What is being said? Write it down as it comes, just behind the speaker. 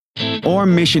Our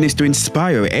mission is to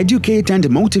inspire, educate, and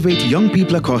motivate young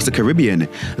people across the Caribbean.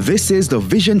 This is the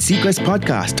Vision Seekers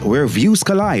podcast, where views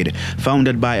collide,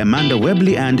 founded by Amanda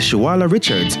Webley and Shawala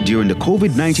Richards during the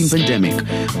COVID-19 pandemic.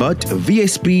 But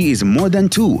VSP is more than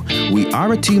two. We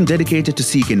are a team dedicated to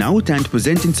seeking out and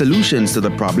presenting solutions to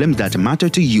the problems that matter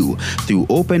to you through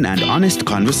open and honest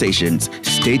conversations.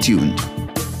 Stay tuned.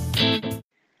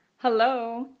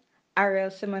 Hello,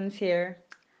 Ariel Simmons here.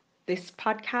 This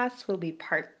podcast will be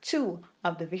part 2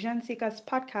 of the Vision Seekers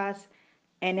podcast,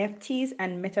 NFTs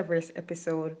and Metaverse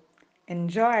episode.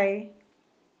 Enjoy!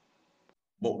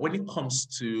 But when it comes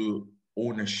to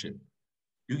ownership,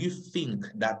 do you think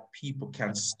that people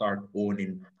can start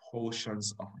owning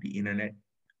portions of the internet?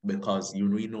 Because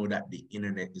we know that the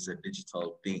internet is a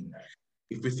digital thing.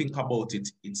 If we think about it,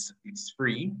 it's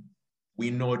free. We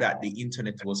know that the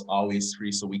internet was always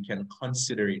free, so we can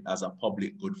consider it as a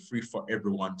public good, free for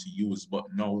everyone to use. But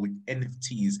now with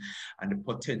NFTs and the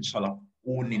potential of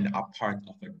owning a part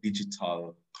of a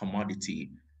digital commodity,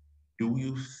 do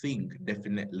you think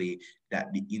definitely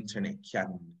that the internet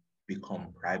can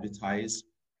become privatized?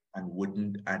 And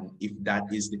if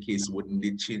that is the case, wouldn't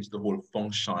it change the whole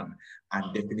function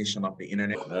and definition of the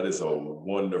internet? That is a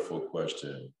wonderful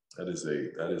question. That is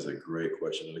a great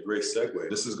question and a great segue.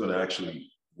 This is going to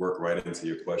actually work right into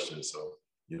your question. So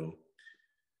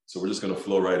we're just going to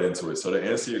flow right into it. So to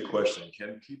answer your question,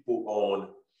 can people own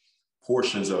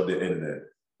portions of the internet?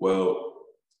 Well,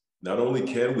 not only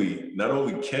can we,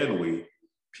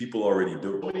 people already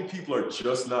do. Many people are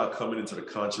just not coming into the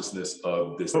consciousness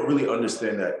of this. They don't really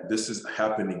understand that this is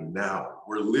happening now.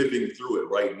 We're living through it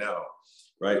right now,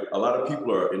 right? A lot of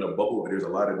people are in a bubble. There's a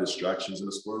lot of distractions in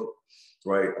this world.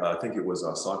 Right, I think it was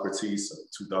Socrates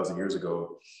 2,000 years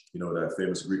ago. That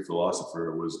famous Greek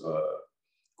philosopher was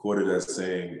quoted as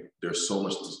saying, "There's so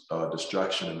much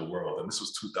distraction in the world," and this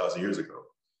was 2,000 years ago.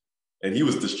 And he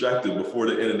was distracted before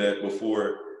the internet,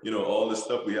 before all this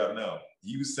stuff we have now.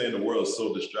 He was saying the world is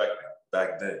so distracted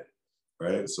back then,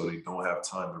 right? So they don't have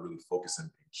time to really focus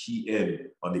and key in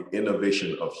on the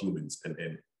innovation of humans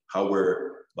and how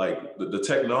we're like the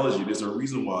technology. There's a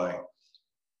reason why.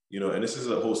 And this is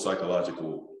a whole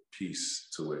psychological piece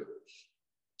to it.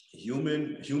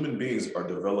 Human beings are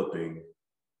developing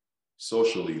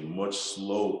socially much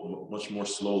more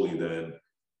slowly than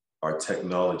our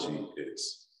technology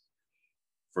is.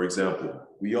 For example,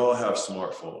 we all have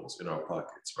smartphones in our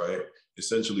pockets, right?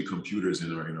 Essentially computers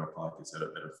in our pockets at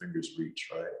our fingers' reach,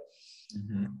 right?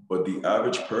 Mm-hmm. But the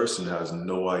average person has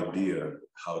no idea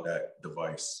how that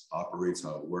device operates,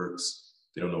 how it works.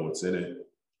 They don't know what's in it.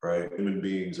 Right? Human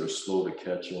beings are slow to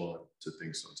catch on to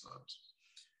things sometimes.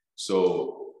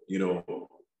 So,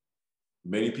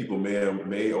 many people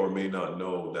may or may not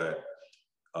know that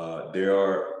there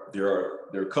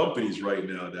are companies right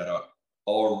now that are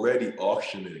already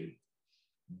auctioning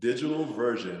digital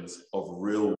versions of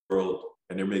real world,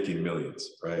 and they're making millions,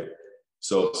 right?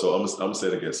 So I'm gonna say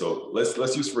it again. So let's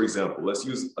use, for example, let's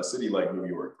use a city like New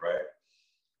York, right?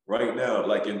 Right now,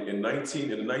 like in the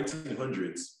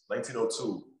 1900s,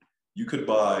 1902, you could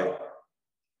buy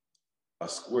a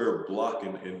square block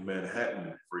in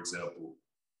Manhattan, for example,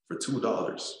 for $2.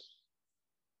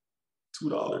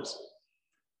 $2.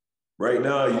 Right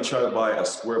now, you try to buy a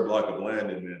square block of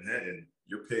land in Manhattan,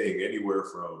 you're paying anywhere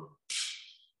from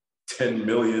 10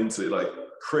 million to like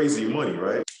crazy money,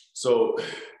 right? So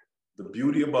the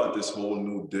beauty about this whole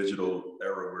new digital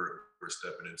era we're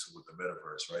stepping into with the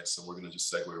metaverse, right? So we're gonna just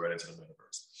segue right into the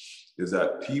metaverse, is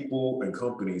that people and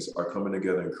companies are coming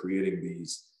together and creating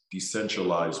these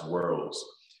decentralized worlds.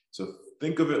 So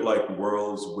think of it like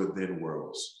worlds within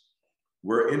worlds.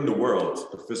 We're in the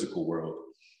world, the physical world,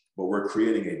 but we're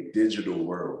creating a digital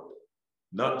world.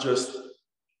 Not just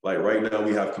like right now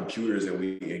we have computers and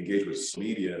we engage with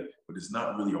media, but it's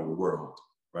not really a world,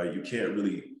 right? You can't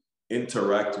really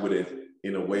interact with it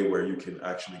in a way where you can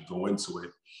actually go into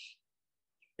it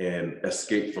and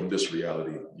escape from this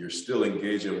reality. You're still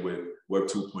engaging with Web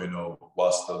 2.0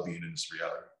 while still being in this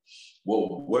reality.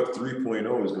 What Web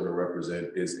 3.0 is going to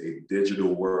represent is a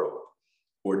digital world,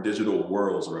 or digital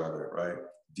worlds rather, right?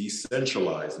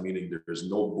 Decentralized, meaning there's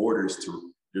no borders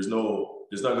to, there's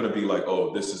not going to be like,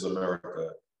 oh, this is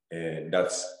America and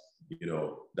that's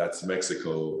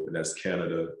Mexico and that's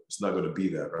Canada. It's not going to be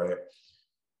that, right?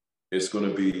 It's going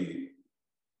to be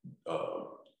a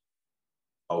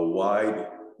wide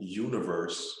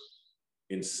universe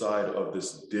inside of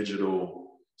this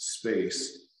digital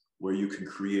space where you can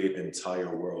create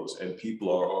entire worlds, and people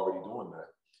are already doing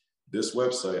that. This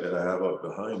website that I have up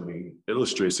behind me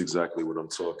illustrates exactly what I'm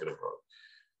talking about.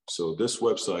 So this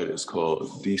website is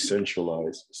called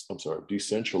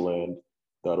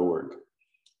decentraland.org.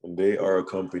 And they are a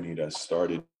company that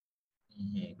started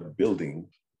Mm-hmm. building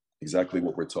exactly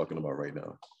what we're talking about right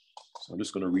now. So I'm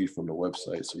just going to read from the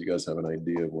website so you guys have an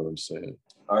idea of what I'm saying.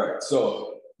 All right,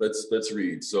 so let's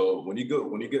read. So when you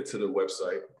get to the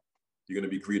website, you're going to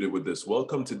be greeted with this: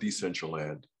 welcome to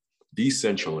Decentraland.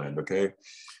 Decentraland, okay?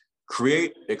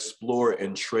 Create, explore,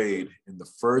 and trade in the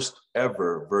first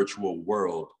ever virtual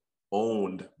world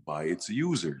owned by its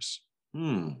users.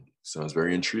 Sounds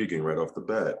very intriguing right off the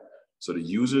bat. So the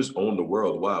users own the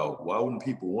world. Wow. Why wouldn't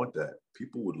people want that?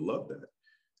 People would love that.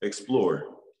 Explore.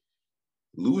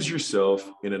 Lose yourself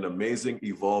in an amazing,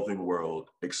 evolving world.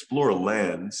 Explore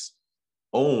lands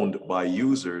owned by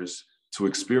users to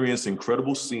experience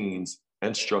incredible scenes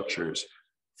and structures,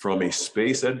 from a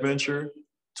space adventure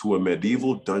to a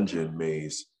medieval dungeon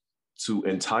maze to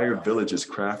entire villages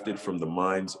crafted from the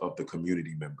minds of the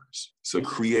community members. So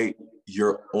create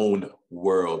your own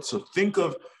world. So think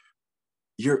of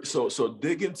so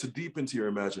dig deep into your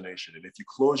imagination. And if you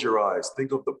close your eyes,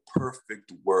 think of the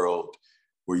perfect world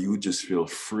where you just feel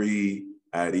free,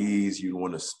 at ease. You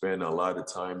want to spend a lot of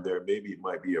time there. Maybe it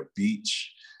might be a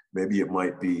beach. Maybe it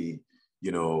might be,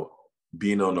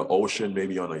 being on the ocean,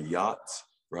 maybe on a yacht,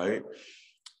 right?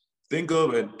 Think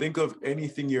of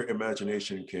anything your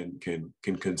imagination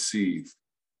can conceive,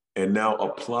 and now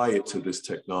apply it to this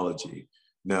technology.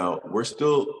 Now, we're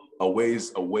still a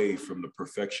ways away from the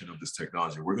perfection of this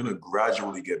technology. We're going to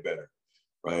gradually get better,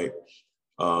 right?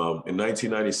 In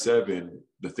 1997,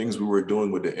 the things we were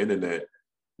doing with the internet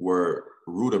were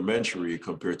rudimentary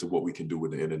compared to what we can do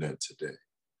with the internet today,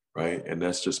 right? And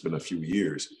that's just been a few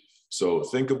years. So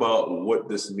think about what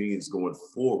this means going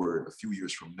forward a few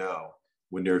years from now,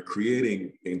 when they're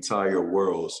creating entire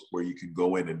worlds where you can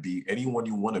go in and be anyone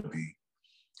you want to be,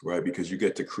 right? Because you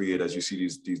get to create, as you see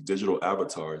these digital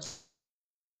avatars,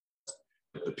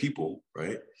 the people,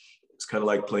 right? It's kind of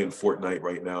like playing Fortnite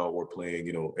right now, or playing,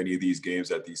 any of these games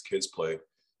that these kids play,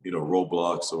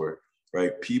 Roblox, or,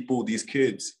 right? These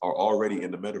kids are already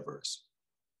in the metaverse.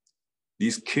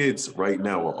 These kids right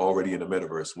now are already in the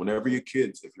metaverse. Whenever your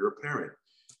kids, if you're a parent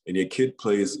and your kid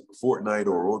plays Fortnite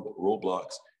or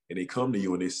Roblox, and they come to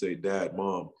you and they say, Dad,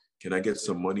 Mom, can I get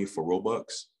some money for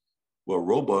Robux? Well,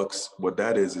 Robux, what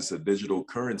that is a digital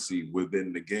currency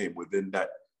within the game, within that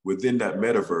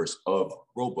metaverse of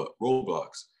Roblox.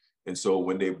 And so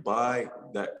when they buy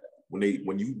that,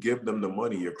 when you give them the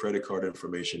money, your credit card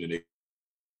information, and they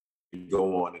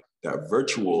go on that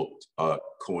virtual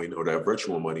coin or that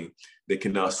virtual money, they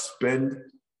can now spend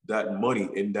that money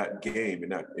in that game, in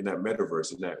that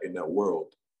metaverse, in that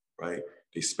world, right?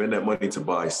 They spend that money to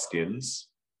buy skins,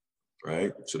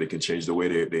 right? So they can change the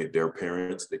way they're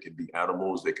parents. They can be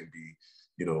animals. They can be,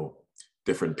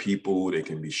 different people. They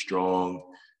can be strong,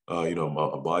 a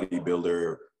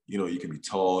bodybuilder. You can be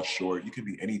tall, short. You can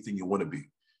be anything you want to be.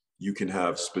 You can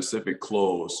have specific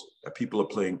clothes that people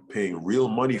are paying real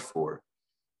money for,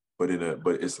 but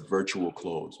it's virtual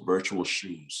clothes, virtual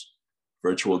shoes,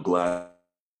 virtual glasses,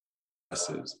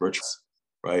 virtual,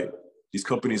 right? These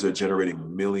companies are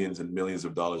generating millions and millions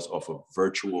of dollars off of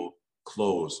virtual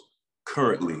clothes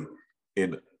currently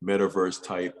in metaverse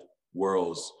type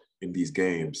worlds in these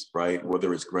games, right?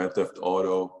 Whether it's Grand Theft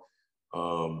Auto,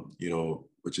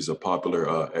 which is a popular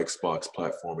Xbox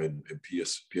platform and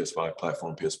PS5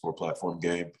 platform, PS4 platform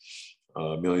game.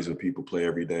 Millions of people play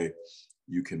every day.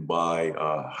 You can buy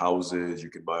houses, you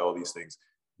can buy all these things.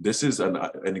 This is an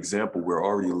example. We're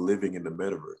already living in the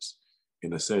metaverse.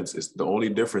 In a sense, it's the only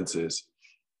difference is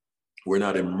we're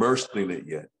not immersed in it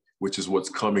yet, which is what's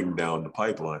coming down the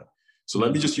pipeline. So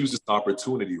let me just use this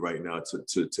opportunity right now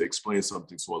to explain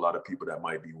something to a lot of people that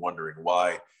might be wondering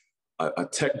why a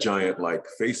tech giant like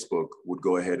Facebook would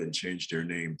go ahead and change their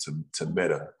name to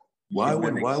Meta. Why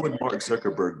would Mark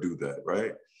Zuckerberg do that,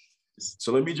 right?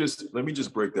 So let me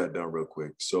just break that down real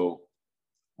quick. So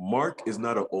Mark is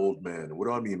not an old man. What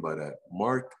do I mean by that?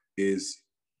 Mark is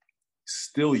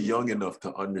still young enough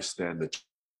to understand the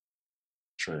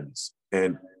trends.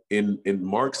 And in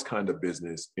Mark's kind of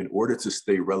business, in order to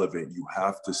stay relevant, you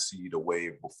have to see the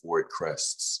wave before it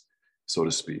crests, so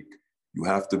to speak. You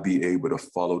have to be able to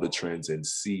follow the trends and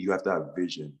see. You have to have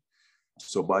vision.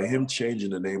 So by him changing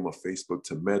the name of Facebook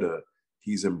to Meta,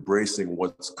 he's embracing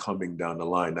what's coming down the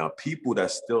line. Now, people that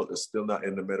are still not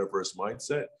in the metaverse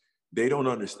mindset, they don't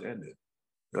understand it.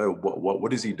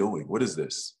 What is he doing? What is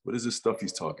this? What is this stuff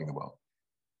he's talking about?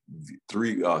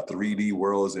 3D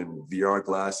worlds and VR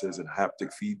glasses and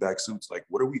haptic feedback suits. Like,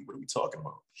 what are we talking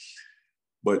about?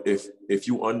 But if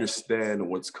you understand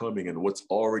what's coming and what's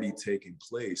already taking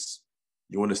place,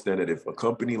 you understand that if a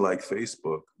company like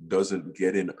Facebook doesn't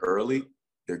get in early,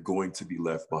 they're going to be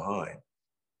left behind.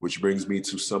 which brings me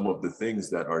to some of the things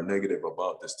that are negative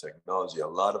about this technology. A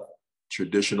lot of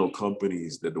traditional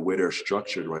companies, that the way they're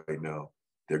structured right now,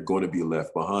 they're going to be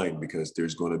left behind because they're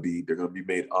going to be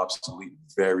made obsolete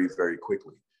very, very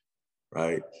quickly,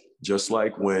 right? Just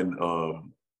like when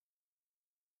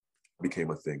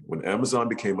became a thing. When Amazon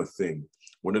became a thing,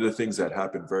 one of the things that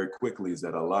happened very quickly is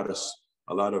that a lot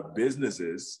of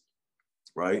businesses,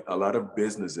 right? A lot of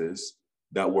businesses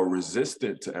that were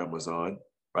resistant to Amazon,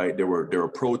 right? There were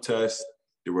protests.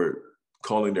 They were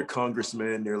calling their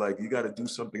congressmen. They're like, you got to do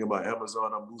something about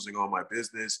Amazon. I'm losing all my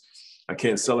business. I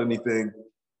can't sell anything,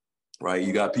 right?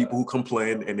 You got people who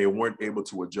complained and they weren't able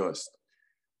to adjust.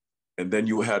 And then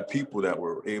you had people that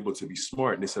were able to be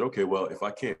smart and they said, okay, well, if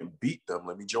I can't beat them,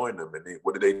 let me join them. And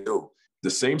what did they do?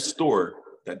 The same store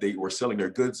that they were selling their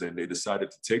goods in, they decided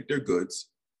to take their goods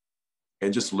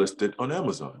and just list it on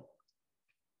Amazon.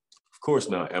 Of course,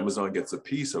 now Amazon gets a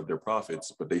piece of their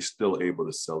profits, but they're still able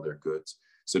to sell their goods.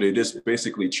 So they just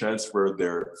basically transferred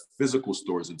their physical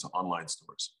stores into online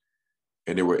stores.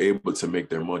 And they were able to make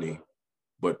their money,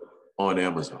 but on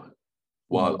Amazon.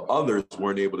 While others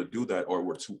weren't able to do that or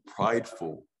were too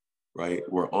prideful, right?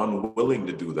 Were unwilling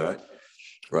to do that,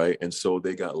 right? And so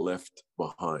they got left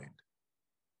behind.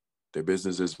 Their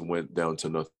businesses went down to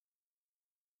nothing.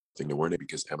 They weren't,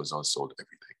 because Amazon sold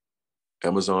everything.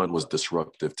 Amazon was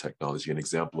disruptive technology, an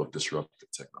example of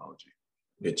disruptive technology.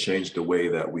 It changed the way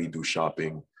that we do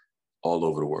shopping all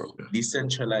over the world.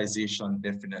 Decentralization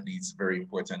definitely is very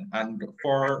important. And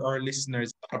for our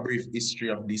listeners, a brief history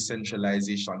of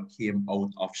decentralization came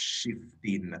out of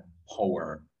shifting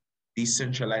power.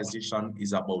 Decentralization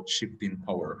is about shifting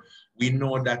power. We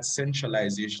know that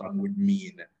centralization would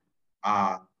mean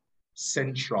a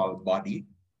central body,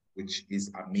 which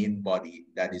is a main body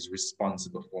that is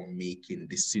responsible for making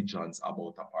decisions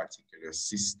about a particular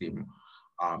system,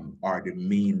 or the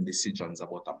main decisions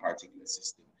about a particular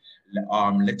system.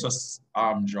 Let us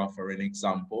draw for an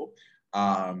example,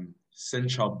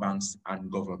 central banks and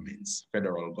governments,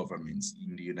 federal governments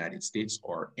in the United States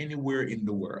or anywhere in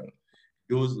the world.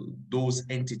 Those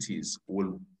entities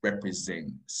will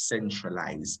represent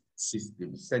centralized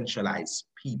systems, centralized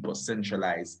people,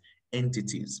 centralized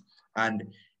entities. And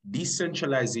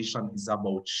decentralization is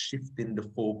about shifting the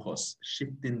focus,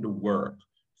 shifting the work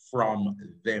from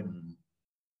them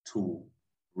to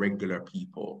regular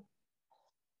people.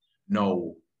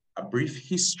 Now, a brief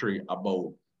history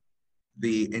about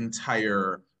the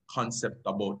entire concept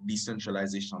about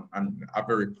decentralization, and a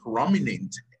very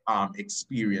prominent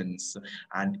experience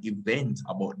and event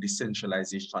about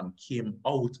decentralization came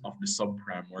out of the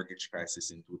subprime mortgage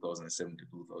crisis in 2007 to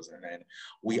 2009.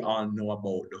 We all know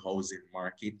about the housing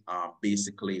market.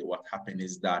 Basically, what happened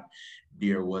is that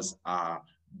there was a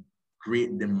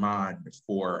great demand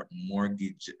for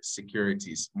mortgage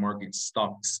securities, mortgage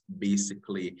stocks,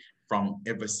 basically from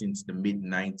ever since the mid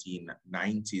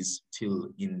 1990s till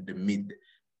in the mid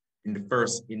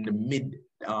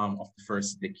of the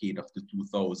first decade of the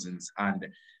 2000s. And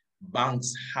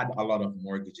banks had a lot of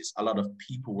mortgages. A lot of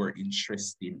people were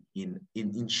interested in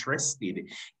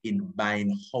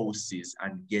buying houses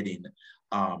and getting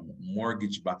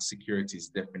mortgage-backed securities,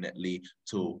 definitely,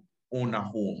 to own a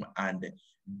home. And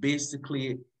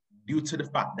basically, due to the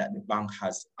fact that the bank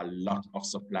has a lot of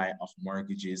supply of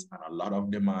mortgages and a lot of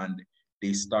demand,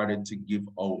 they started to give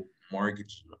out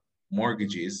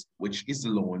mortgages, which is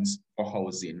loans for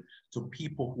housing, to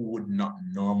people who would not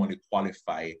normally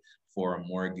qualify for a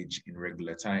mortgage in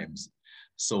regular times.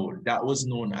 So that was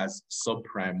known as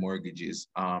subprime mortgages,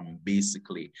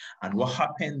 basically. And what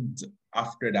happened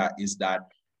after that is that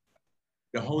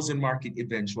the housing market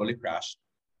eventually crashed.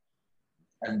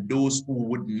 And those who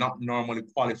would not normally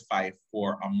qualify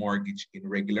for a mortgage in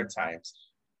regular times,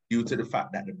 due to the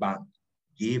fact that the bank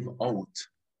gave out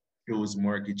those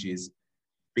mortgages,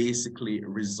 basically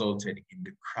resulted in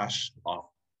the crash of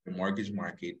the mortgage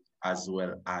market, as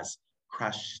well as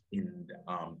crash in the,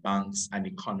 banks and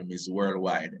economies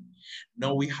worldwide.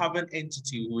 Now we have an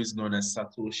entity who is known as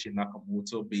Satoshi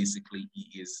Nakamoto. Basically,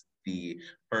 he is the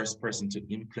first person to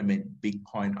implement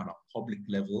Bitcoin on a public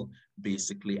level,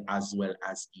 basically, as well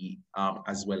as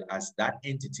that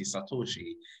entity,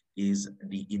 Satoshi, is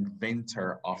the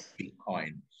inventor of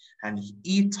Bitcoin. And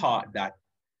he thought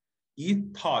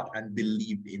and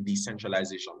believed in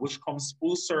decentralization, which comes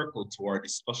full circle to our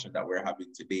discussion that we're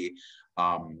having today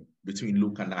between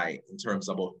Luke and I, in terms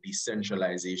about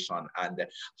decentralization and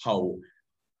how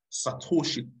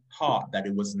Satoshi thought that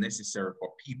it was necessary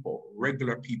for people,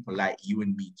 regular people like you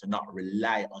and me, to not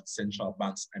rely on central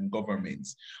banks and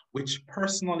governments, which,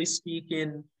 personally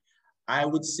speaking, I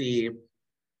would say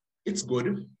it's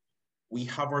good. we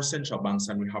have our central banks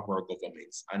and we have our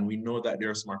governments, and we know that there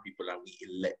are smart people, and we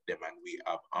elect them,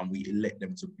 and we elect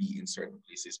them to be in certain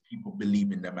places. People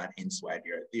believe in them, and hence why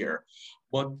they're there.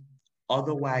 But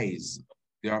otherwise,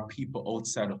 there are people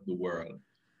outside of the world,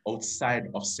 outside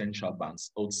of central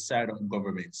banks, outside of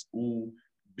governments, who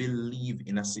believe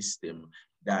in a system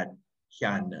that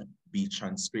can be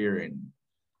transparent,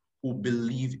 who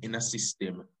believe in a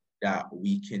system that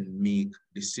we can make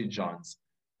decisions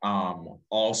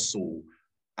also,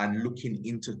 and looking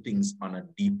into things on a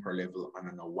deeper level and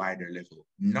on a wider level,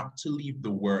 not to leave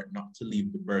the work, not to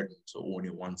leave the burden to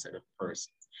only one set of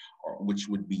persons, or which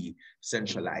would be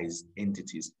centralized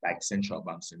entities like central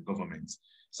banks and governments.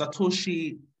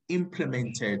 Satoshi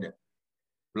implemented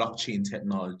blockchain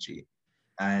technology,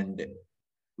 and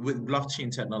with blockchain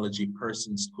technology,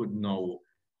 persons could now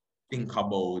think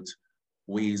about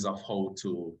ways of how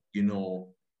to,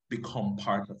 become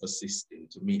part of a system,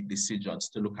 to make decisions,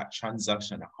 to look at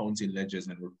transaction, accounting ledgers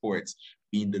and reports,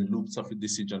 being the loops of a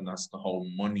decision as to how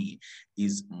money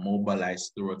is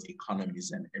mobilized throughout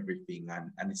economies and everything.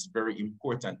 And it's very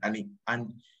important. And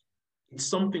it's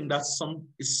something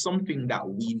it's something that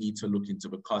we need to look into,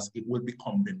 because it will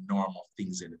become the norm of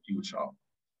things in the future.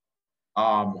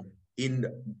 In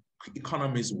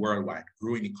economies worldwide,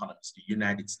 growing economies, the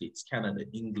United States, Canada,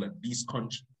 England, these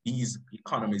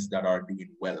economies that are doing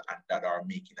well and that are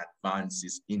making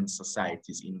advances in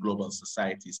societies, in global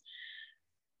societies,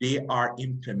 they are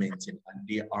implementing and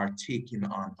they are taking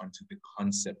on onto the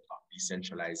concept of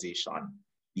decentralization,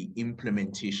 the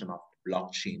implementation of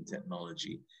blockchain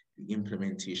technology, the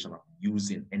implementation of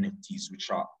using NFTs,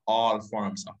 which are all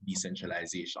forms of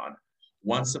decentralization.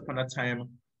 Once upon a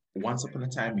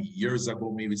time, years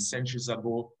ago, maybe centuries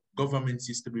ago, governments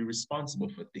used to be responsible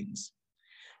for things.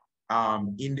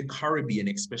 In the Caribbean,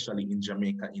 especially in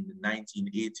Jamaica in the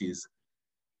 1980s,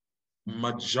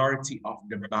 majority of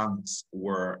the banks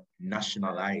were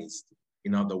nationalized.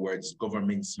 In other words,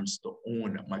 governments used to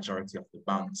own a majority of the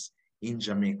banks in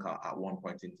Jamaica at one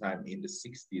point in time in the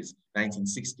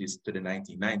 1960s to the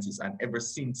 1990s. And ever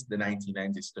since the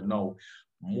 1990s to now,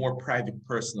 more private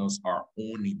persons are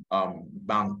owning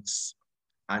banks.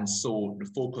 And so the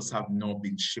focus have now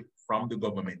been shifted from the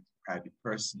government to private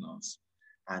persons.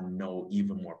 And now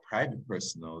even more private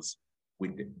persons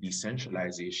with the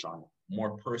decentralization,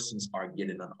 more persons are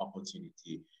getting an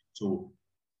opportunity to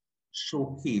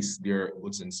showcase their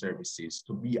goods and services,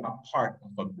 to be a part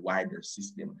of a wider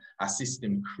system, a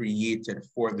system created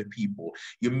for the people.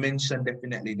 You mentioned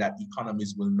definitely that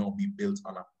economies will now be built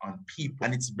on people.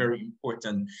 And it's very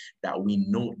important that we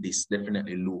note this,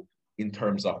 definitely, Luke, in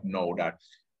terms of now that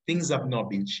things have not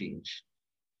been changed.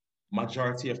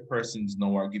 Majority of persons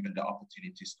now are given the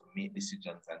opportunities to make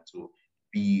decisions and to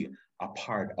be a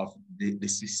part of the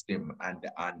system. And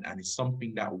it's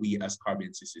something that we as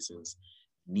Caribbean citizens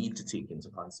need to take into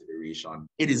consideration.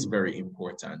 It is very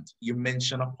important. You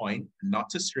mentioned a point, not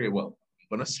to stray, well,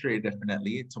 I'm going to stray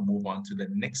definitely, to move on to the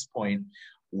next point,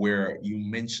 where you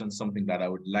mentioned something that I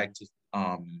would like to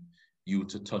you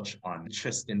to touch on.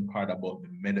 Interesting part about the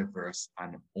metaverse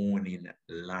and owning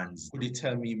lands. Could you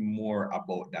tell me more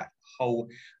about that? How,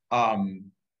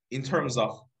 in terms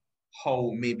of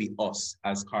how maybe us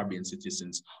as Caribbean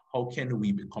citizens, how can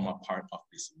we become a part of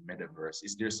this metaverse?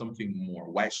 Is there something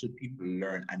more? Why should people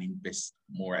learn and invest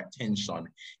more attention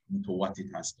into what it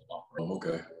has to offer?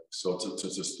 Okay, so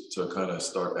to kind of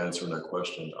start answering that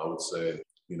question, I would say,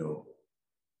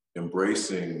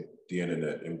 embracing the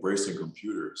internet, embracing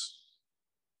computers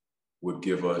would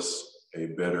give us a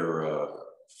better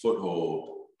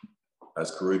foothold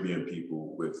as Caribbean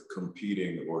people with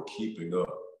competing or keeping up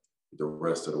with the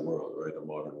rest of the world, right? The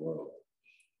modern world.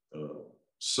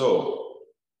 So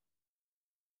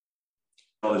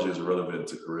technology is relevant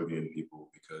to Caribbean people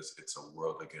because it's a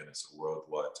worldwide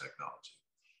technology.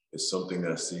 It's something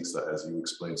that seeks, as you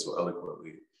explained so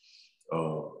eloquently,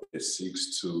 it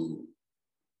seeks to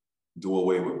do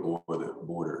away with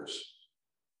borders,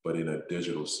 but in a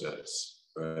digital sense,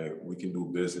 right? We can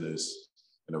do business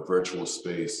in a virtual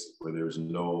space where there's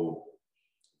no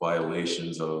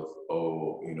violations of,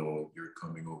 you're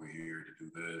coming over here to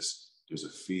do this. There's a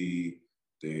fee.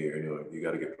 You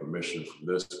got to get permission from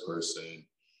this person.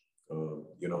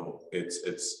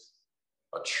 It's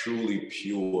a truly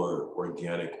pure,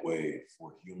 organic way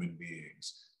for human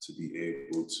beings to be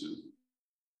able to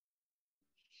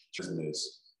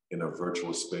business in a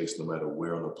virtual space, no matter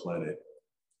where on the planet,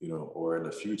 or in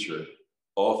the future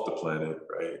off the planet,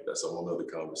 right? That's a whole other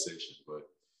conversation, but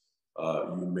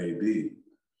you may be,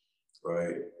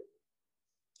 right?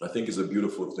 I think it's a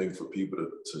beautiful thing for people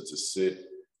to sit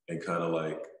and kind of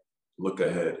like look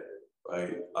ahead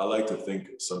right? I like to think,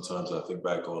 sometimes I think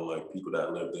back on like people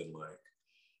that lived in like,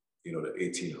 you know, the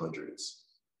 1800s.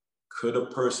 Could a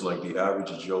person like the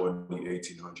average Joe in the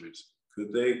 1800s,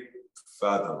 could they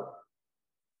fathom,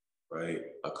 right,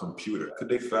 a computer? Could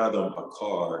they fathom a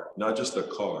car, not just a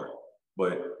car,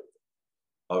 but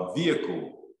a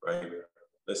vehicle, right?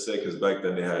 Let's say, because back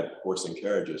then they had horse and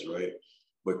carriages, right?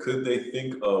 But could they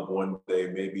think of one day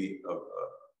maybe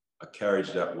a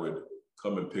carriage that would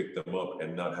come and pick them up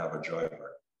and not have a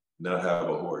driver, not have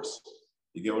a horse?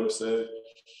 You get what I'm saying?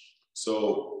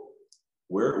 So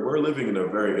we're living in a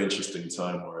very interesting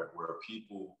time where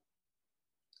people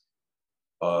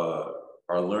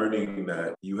are learning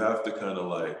that you have to kind of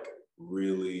like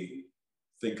really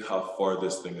think how far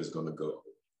this thing is going to go.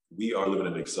 We are living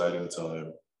in an exciting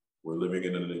time. We're living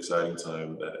in an exciting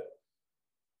time that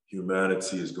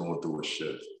humanity is going through a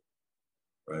shift,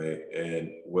 right? And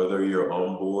whether you're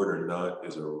on board or not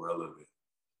is irrelevant,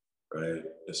 right?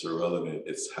 It's irrelevant.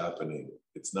 It's happening.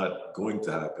 It's not going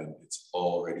to happen. It's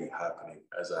already happening.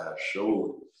 As I have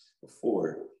showed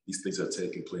before, these things are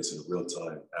taking place in real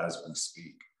time as we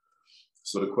speak.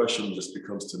 So the question just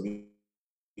becomes to me,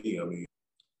 I mean,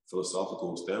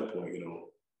 philosophical standpoint, you know,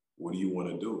 what do you want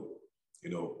to do? You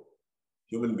know,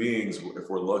 human beings, if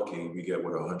we're lucky, we get,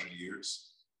 100 years?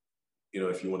 You know,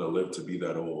 if you want to live to be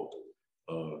that old.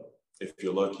 If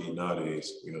you're lucky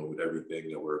nowadays, you know, with everything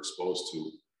that we're exposed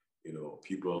to, you know,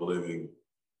 people are living,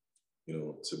 you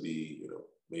know, to be, you know,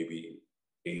 maybe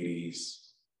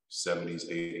 80s, 70s,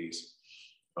 80s.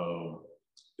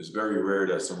 It's very rare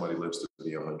that somebody lives to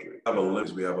be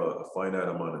 100. We have a finite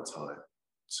amount of time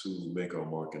to make our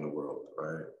mark in the world,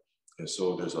 right? And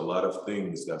so there's a lot of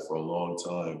things that for a long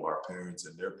time, our parents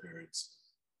and their parents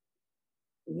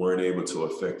weren't able to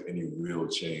affect any real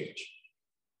change.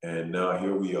 And now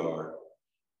here we are,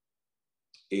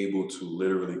 able to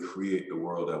literally create the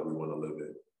world that we want to live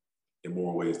in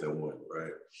more ways than one,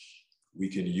 right? We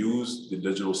can use the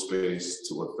digital space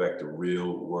to affect a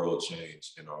real world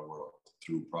change in our world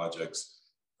through projects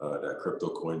that crypto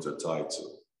coins are tied to.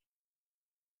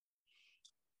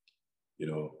 You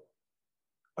know,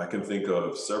 I can think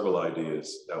of several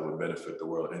ideas that would benefit the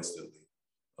world instantly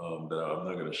that I'm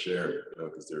not going to share, you know,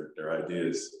 because they're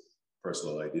ideas,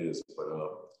 personal ideas. But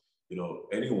you know,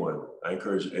 I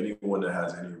encourage anyone that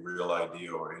has any real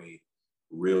idea or any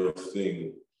real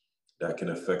thing that can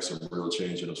affect some real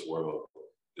change in this world.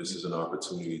 This is an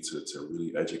opportunity to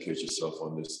really educate yourself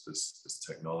on this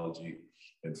technology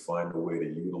and find a way to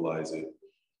utilize it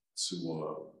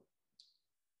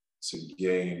to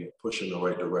gain, push in the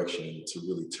right direction, to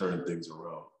really turn things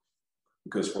around.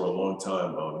 Because for a long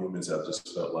time, humans have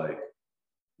just felt like,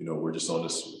 you know, we're just on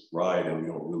this ride and we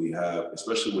don't really have,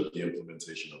 especially with the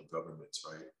implementation of governments,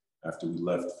 right? After we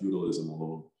left feudalism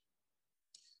alone,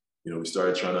 you know, we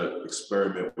started trying to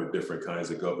experiment with different kinds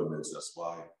of governments. That's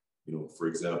why, you know, for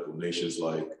example, nations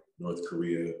like North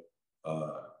Korea,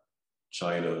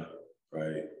 China,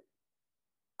 right?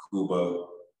 Cuba,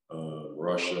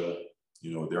 Russia,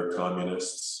 you know, they're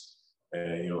communists,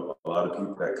 and, you know, a lot of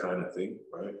people, that kind of thing,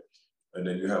 right? And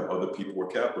then you have other people who are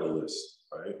capitalists,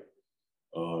 right?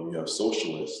 You have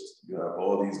socialists, you have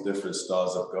all these different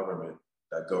styles of government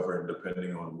that govern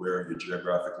depending on where your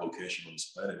geographic location on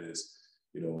this planet is.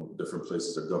 You know, different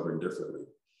places are governed differently.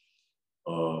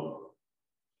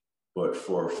 But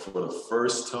for the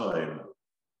first time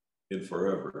in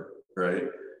forever, right?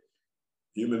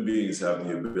 Human beings have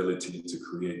the ability to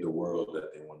create the world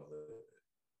that they want to live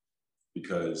in.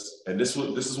 Because, and this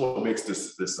is what makes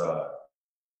this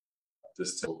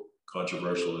so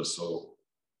controversial and so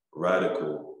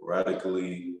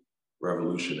radically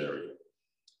revolutionary,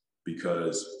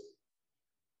 because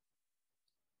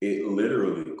it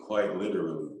literally, quite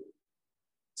literally,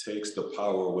 takes the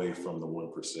power away from the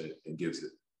 1% and gives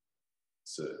it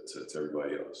to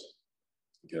everybody else.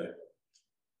 Okay?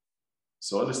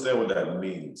 So understand what that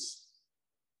means,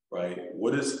 right?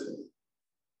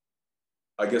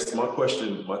 I guess my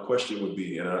question would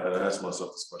be, and I ask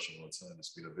myself this question all the time,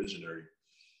 as being a visionary,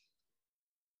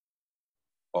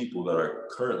 people that are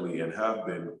currently and have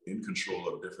been in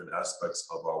control of different aspects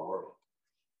of our world,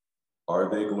 are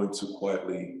they going to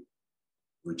quietly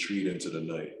retreat into the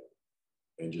night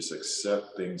and just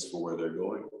accept things for where they're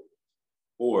going?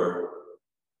 Or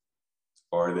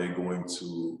are they going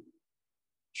to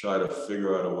try to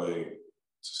figure out a way to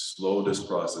slow this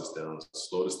process down,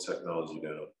 slow this technology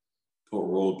down, put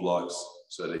roadblocks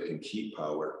so that they can keep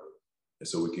power, and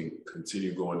so we can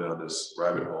continue going down this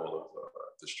rabbit hole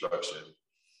of destruction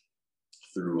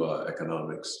through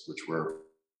economics, which we're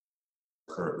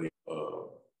currently,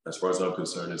 as far as I'm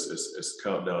concerned, it's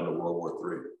countdown to World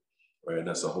War III. right? And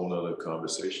that's a whole nother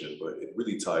conversation, but it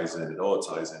really ties in, it all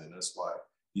ties in. And that's why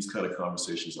these kind of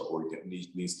conversations are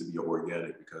needs to be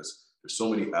organic, because there's so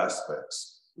many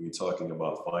aspects when you're talking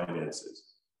about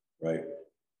finances, right?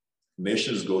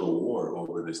 Nations go to war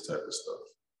over this type of stuff,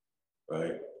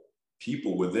 right?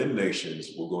 People within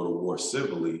nations will go to war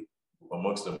civilly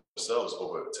amongst themselves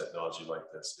over technology like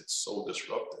this. It's so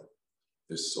disruptive.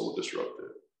 It's so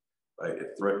disruptive, right?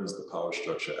 It threatens the power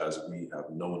structure as we have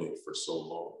known it for so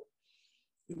long.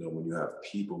 You know, when you have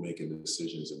people making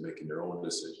decisions and making their own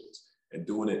decisions and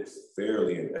doing it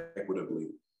fairly and equitably,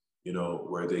 you know,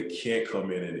 where they can't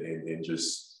come in and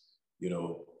just,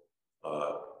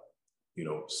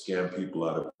 scam people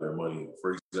out of their money.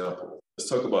 For example, let's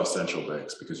talk about central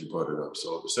banks, because you brought it up.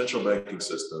 So the central banking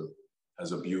system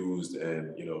has abused,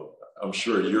 and, you know, I'm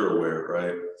sure you're aware,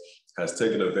 right, has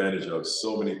taken advantage of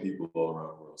so many people all around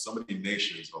the world, so many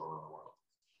nations all around the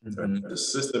world. Mm-hmm. The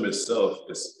system itself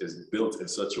is built in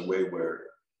such a way where,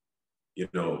 you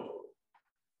know,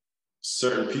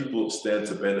 certain people stand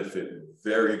to benefit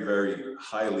very, very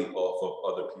highly off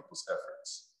of other people's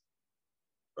efforts,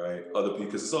 right? Other people,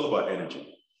 because it's all about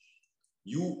energy.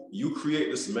 You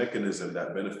create this mechanism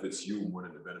that benefits you more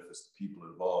than it benefits the people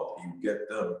involved. You get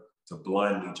them to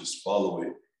blindly just follow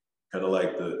it, kind of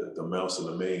like the mouse in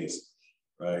the maze,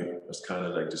 right? It's kind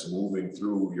of like just moving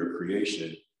through your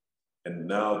creation. And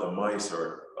now the mice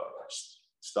are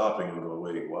stopping and going,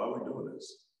 wait, why are we doing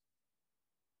this?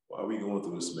 Why are we going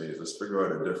through this maze? Let's figure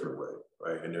out a different way,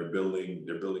 right? And they're building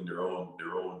their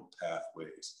own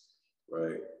pathways,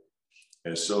 right?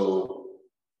 And so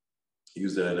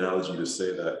use that analogy to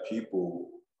say that people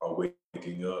are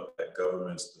waking up, that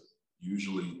governments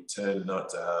usually tend not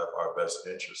to have our best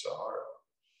interests at heart.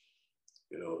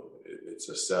 You know, it's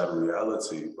a sad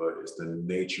reality, but it's the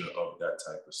nature of that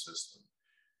type of system.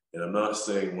 And I'm not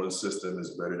saying one system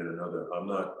is better than another. I'm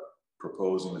not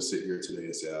proposing to sit here today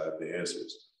and say I have the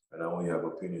answers and I only have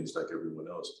opinions like everyone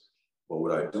else. But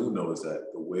what I do know is that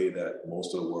the way that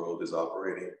most of the world is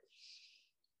operating,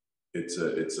 it's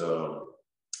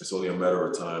only a matter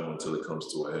of time until it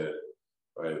comes to a head,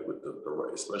 right? With the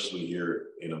right, especially here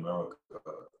in America,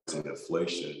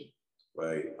 inflation,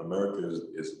 right? America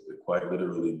is quite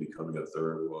literally becoming a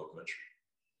third world country,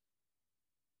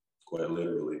 quite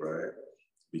literally, right?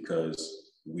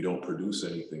 Because we don't produce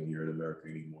anything here in America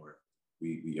anymore.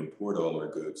 We import all our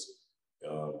goods.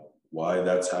 Why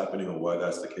that's happening or why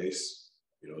that's the case,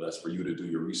 you know, that's for you to do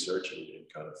your research and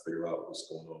kind of figure out what's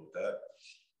going on with that.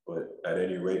 But at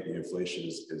any rate, the inflation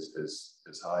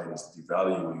is high and it's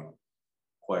devaluing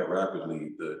quite rapidly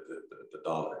the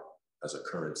dollar as a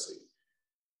currency.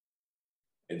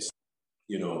 And,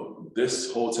 you know,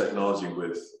 this whole technology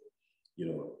with, you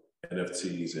know,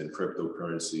 NFTs and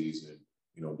cryptocurrencies and,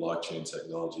 you know, blockchain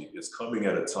technology is coming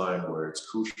at a time where it's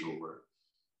crucial, where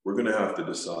we're going to have to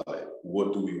decide,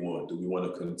 what do we want? Do we want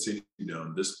to continue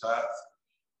down this path,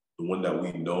 the one that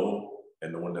we know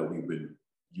and the one that we've been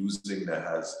using that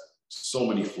has so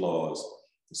many flaws,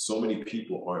 so many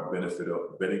people aren't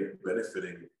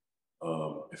benefiting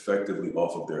effectively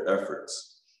off of their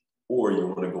efforts? Or you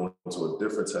want to go into a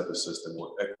different type of system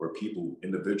where people,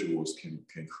 individuals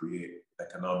can create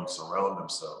economics around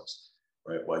themselves,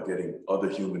 right? By getting other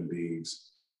human beings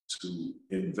to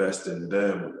invest in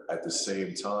them at the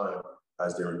same time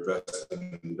as they're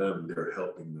investing in them, they're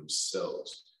helping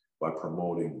themselves by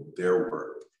promoting their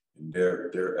work and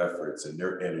their efforts and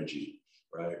their energy,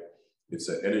 right? It's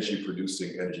an energy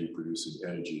producing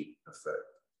energy effect,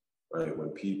 right? When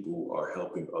people are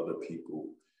helping other people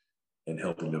and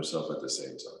helping themselves at the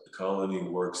same time. The colony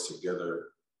works together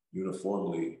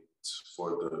uniformly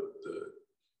for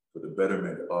the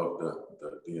betterment of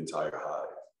the entire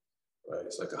hive, right?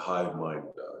 It's like a hive mind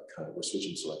kind of, we're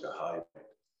switching to like a hive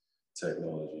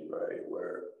technology, right?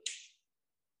 Where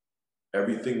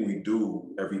everything we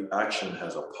do, every action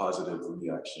has a positive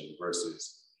reaction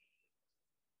versus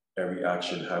every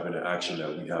action having an action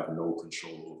that we have no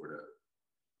control over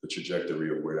the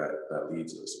trajectory of where that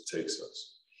leads us, it takes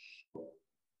us.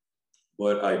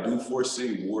 But I do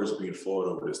foresee wars being fought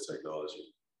over this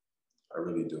technology. I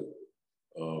really do.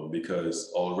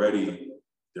 Because already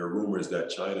there are rumors that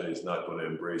China is not going to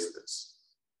embrace this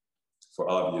for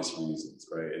obvious reasons,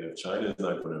 right? And if China is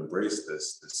not going to embrace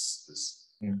this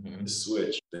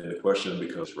switch, then the question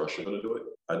becomes, is Russia going to do it?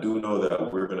 I do know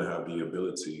that we're going to have the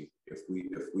ability, if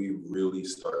we really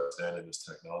start standing this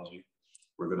technology,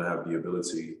 we're going to have the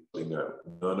ability that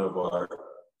none of our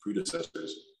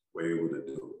predecessors were able to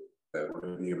do. That we're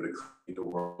going to be able to create the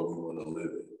world we want to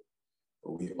live in.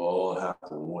 But we all have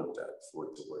to want that for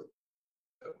it to work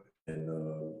that way. And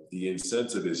the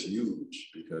incentive is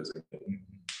huge because again,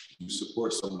 you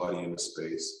support somebody in the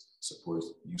space,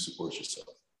 you support yourself.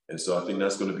 And so I think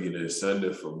that's going to be an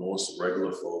incentive for most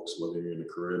regular folks, whether you're in the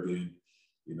Caribbean,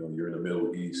 you know, you're in the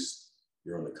Middle East,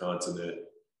 you're on the continent,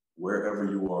 wherever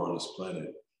you are on this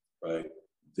planet, right?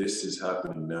 This is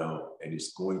happening now, and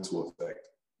it's going to affect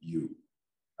you.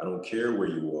 I don't care where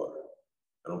you are.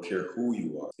 I don't care who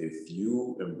you are. If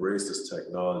you embrace this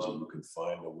technology, you can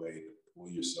find a way to pull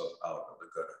yourself out of the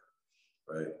gutter,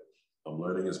 right? I'm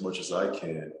learning as much as I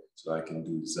can so I can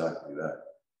do exactly that,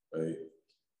 right?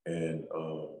 And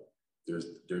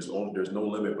there's no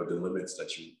limit but the limits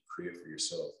that you create for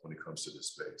yourself when it comes to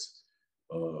this space.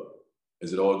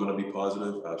 Is it all going to be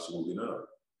positive? Absolutely not.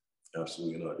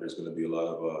 Absolutely not. There's going to be a lot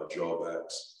of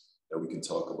drawbacks that we can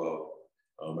talk about,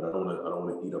 but I don't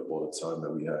want to eat up all the time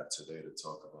that we have today to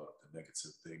talk about the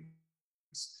negative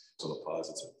things, to the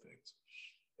positive things.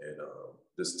 And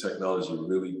this technology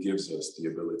really gives us the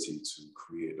ability to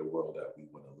create the world that we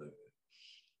want to live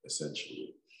in,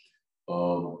 essentially.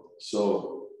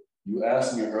 So you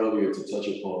asked me earlier to touch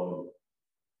upon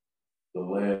the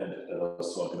land that I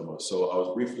was talking about. So I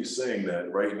was briefly saying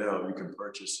that right now you can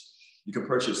purchase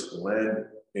land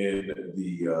in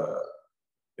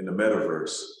the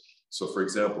metaverse. So for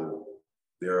example,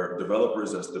 there are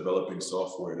developers that's developing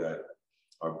software that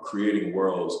are creating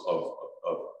worlds of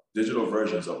digital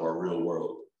versions of our real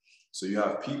world. So you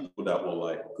have people that will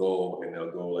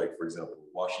they'll go like, for example,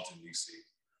 Washington, DC,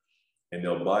 and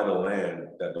they'll buy the land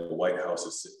that the White House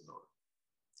is sitting on.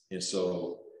 And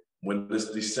so when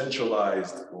this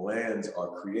decentralized lands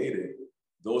are created,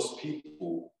 those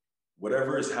people,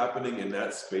 whatever is happening in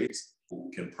that space,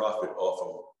 can profit off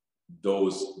of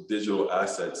those digital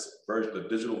assets, the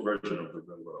digital version of the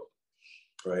real world,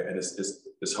 right? And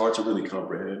it's hard to really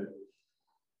comprehend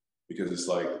because it's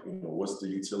like, you know, what's the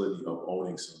utility of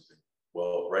owning something?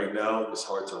 Well, right now it's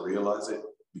hard to realize it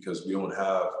because we don't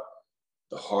have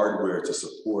the hardware to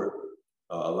support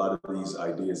a lot of these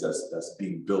ideas that's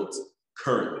being built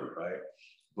currently, right?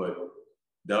 But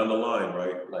down the line,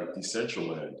 right, like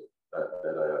Decentraland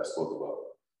that I spoke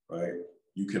about, right?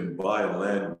 You can buy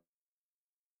land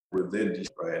within,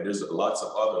 right? And there's lots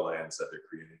of other lands that they're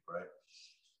creating, right?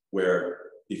 Where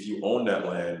if you own that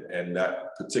land and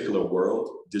that particular world,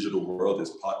 digital world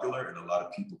is popular and a lot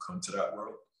of people come to that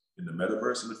world in the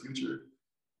metaverse in the future,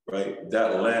 right?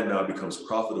 That land now becomes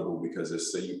profitable because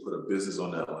let's say you put a business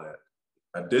on that land,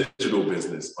 a digital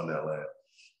business on that land.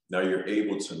 Now you're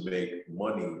able to make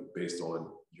money based on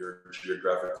your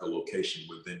geographical location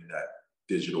within that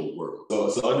digital world.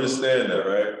 So understand that,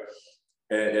 right?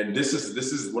 And this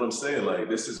is what I'm saying, like,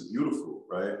 this is beautiful,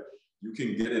 right? You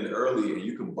can get in early and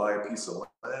you can buy a piece of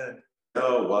land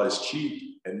now while it's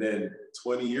cheap. And then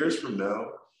 20 years from now,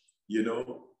 you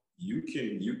know, you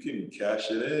can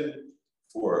cash it in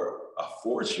for a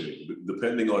fortune,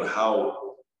 depending on how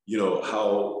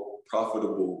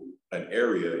profitable an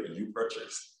area you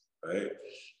purchase, right?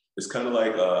 It's kind of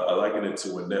like, I liken it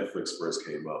to when Netflix first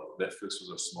came out. Netflix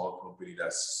was a small company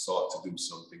that sought to do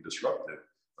something disruptive,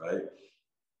 right?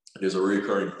 There's a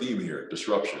recurring theme here,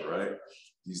 disruption, right?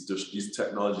 These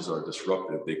technologies are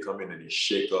disruptive. They come in and they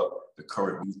shake up the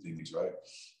current things, right?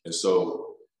 And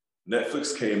so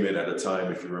Netflix came in at a time,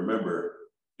 if you remember,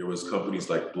 there was companies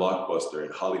like Blockbuster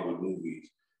and Hollywood Movies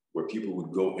where people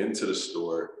would go into the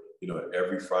store, you know,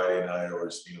 every Friday night, or,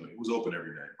 you know, it was open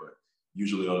every night, but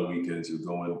usually on the weekends, you'd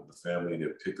go in with the family and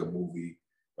they'd pick a movie,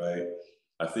 right?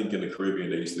 I think in the Caribbean,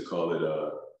 they used to call it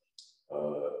a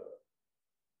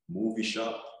movie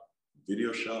shop,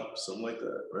 video shop, something like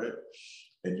that, right?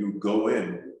 And you go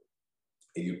in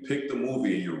and you pick the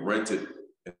movie and you rent it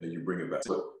and then you bring it back.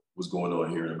 What was going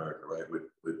on here in America, right? With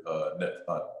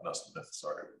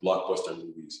Blockbuster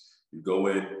movies. You go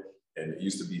in and it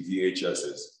used to be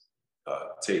VHSs,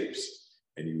 tapes,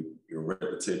 and you rent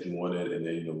the tape you wanted, and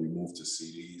then, you know, we moved to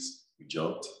CDs. We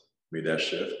jumped, made that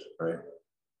shift, right?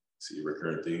 See a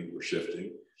recurrent theme, we're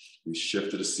shifting. We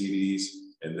shifted the CDs,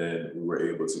 and then we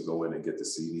were able to go in and get the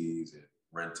CDs and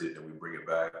rent it, and we bring it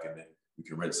back, and then we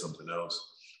can rent something else.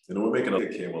 And then we're making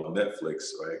it came on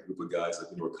Netflix, right? A group of guys, I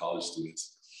think they were college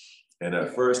students. And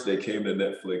at first they came to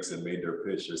Netflix and made their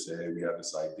pitch. They said, hey, we have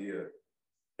this idea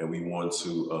and we want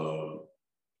to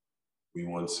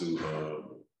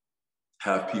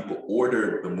have people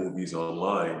order the movies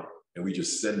online and we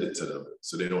just send it to them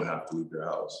so they don't have to leave their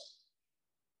house.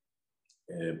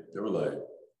 And they were like,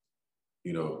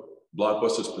 you know,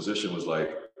 Blockbuster's position was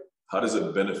like, how does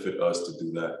it benefit us to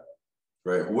do that,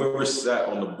 right? Whoever sat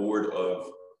on the board of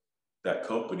that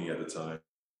company at the time,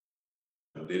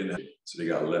 they didn't have, so they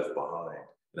got left behind.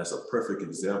 And that's a perfect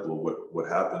example of what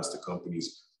happens to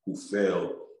companies who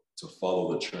fail to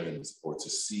follow the trends or to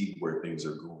see where things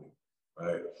are going.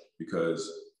 right?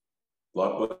 Because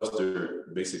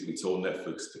Blockbuster basically told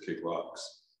Netflix to kick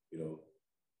rocks, you know?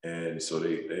 And so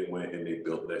they went and they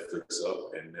built Netflix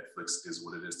up, and Netflix is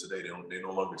what it is today. They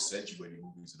no longer send you any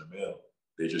movies in the mail.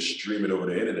 They just stream it over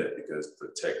the internet because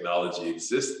the technology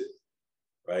existed,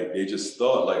 right? They just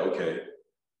thought like, okay,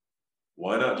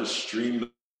 why not just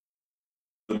stream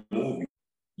the movie?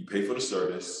 You pay for the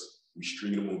service, we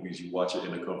stream the movies, you watch it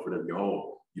in the comfort of your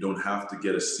home. You don't have to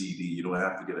get a CD, you don't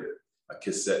have to get a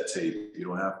cassette tape, you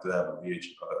don't have to have a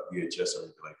VHS or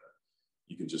anything like that.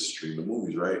 You can just stream the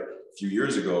movies, right? A few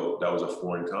years ago, that was a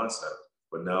foreign concept,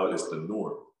 but now it's the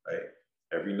norm, right?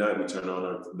 Every night we turn on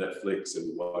our Netflix and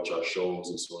we watch our shows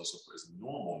and so on and so forth. It's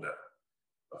normal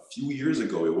now. A few years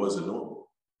ago, it wasn't normal,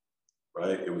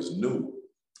 right? It was new.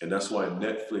 And that's why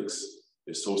Netflix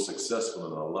is so successful.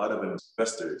 And a lot of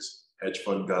investors, hedge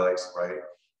fund guys, right?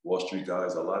 Wall Street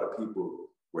guys, a lot of people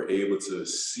were able to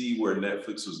see where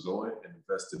Netflix was going and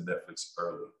invest in Netflix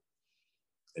early.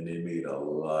 And they made a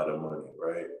lot of money,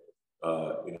 right?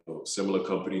 Similar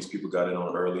companies, people got in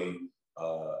on early.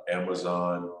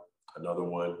 Amazon, another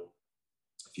one.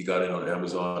 If you got in on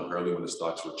Amazon early when the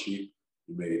stocks were cheap,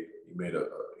 you made a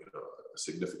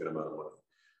significant amount of money.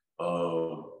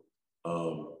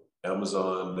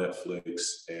 Amazon,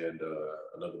 Netflix, and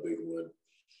another big one.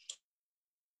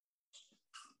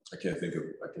 I can't think of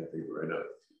it right now.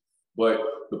 But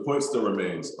the point still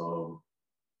remains.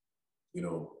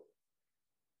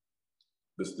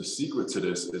 The secret to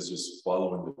this is just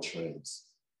following the trends.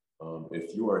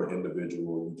 If you are an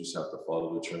individual, you just have to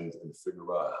follow the trends and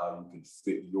figure out how you can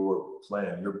fit your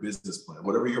plan, your business plan,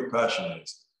 whatever your passion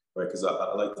is, right? Because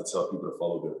I like to tell people to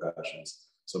follow their passions.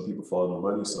 Some people follow their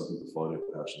money, some people follow their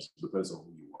passions. It depends on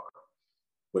who you are.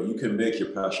 But you can make your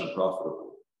passion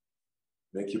profitable.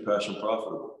 Make your passion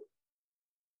profitable,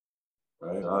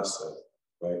 right? I said,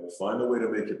 right? Find a way to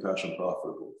make your passion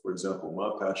profitable. For example,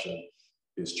 my passion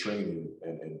is training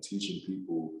and teaching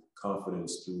people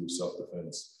confidence through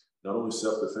self-defense. Not only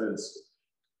self-defense,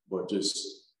 but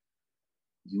just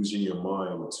using your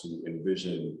mind to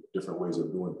envision different ways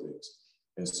of doing things.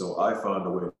 And so I found a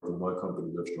way through my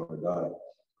company, Live Strong and Die,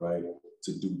 right,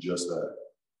 to do just that,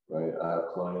 right? I have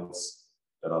clients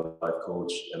that I life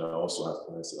coach, and I also have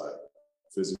clients that I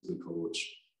physically coach,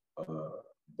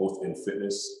 both in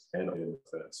fitness and in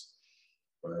defense,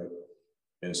 right?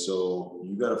 And so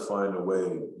you got to find a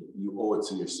way. You owe it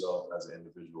to yourself as an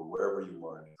individual, wherever you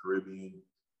are, in the Caribbean,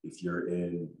 if you're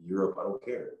in Europe, I don't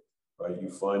care, right? You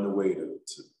find a way to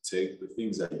take the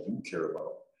things that you care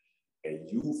about and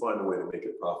you find a way to make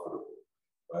it profitable,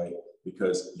 right?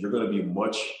 Because you're going to be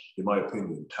much, in my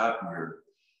opinion, happier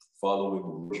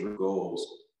following your goals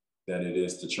than it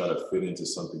is to try to fit into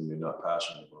something you're not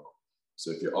passionate about.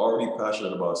 So if you're already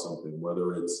passionate about something,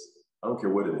 whether it's, I don't care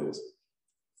what it is,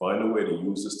 find a way to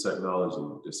use this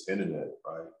technology, this internet,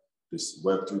 right? This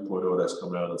Web 3.0 that's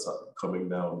coming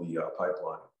down the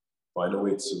pipeline. Find a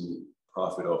way to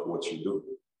profit off what you do.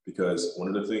 Because one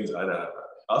of the things, and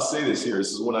I'll say this here,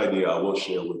 this is one idea I will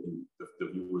share with you, the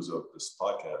viewers of this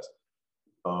podcast.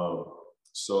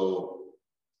 So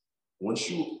once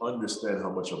you understand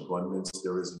how much abundance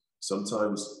there is,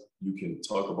 sometimes you can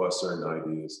talk about certain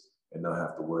ideas and not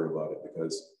have to worry about it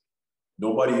because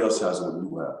nobody else has what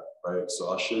you have, right? So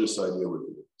I'll share this idea with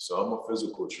you. So I'm a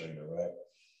physical trainer, right?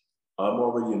 I'm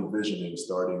already envisioning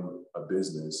starting a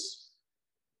business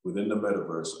within the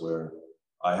metaverse where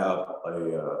I have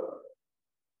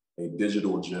a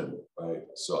digital gym, right?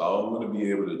 So I'm going to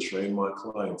be able to train my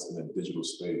clients in a digital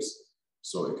space.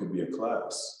 So it could be a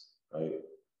class, right?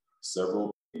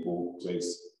 Several people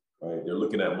place, right? They're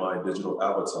looking at my digital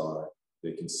avatar.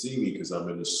 They can see me because I'm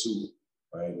in a suit,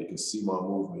 right? They can see my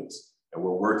movements and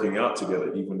we're working out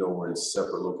together, even though we're in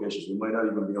separate locations. We might not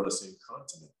even be on the same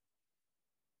continent,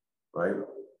 right?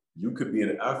 You could be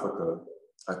in Africa.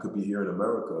 I could be here in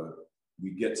America.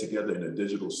 We get together in a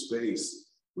digital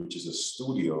space, which is a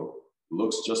studio,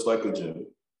 looks just like a gym,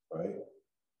 right?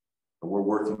 And we're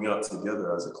working out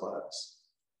together as a class,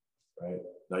 right?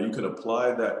 Now you can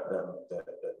apply that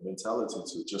mentality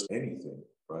to just anything,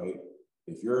 right?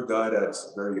 If you're a guy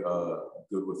that's very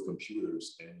good with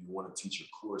computers and you want to teach a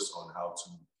course on how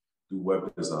to do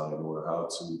web design or how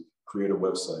to create a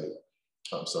website,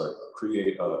 how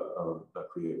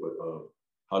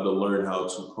to learn how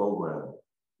to program,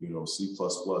 C++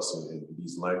 and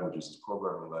these languages, these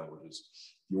programming languages.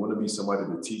 If you want to be somebody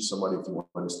to teach somebody, if you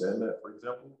understand that, for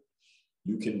example,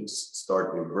 you can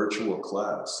start a virtual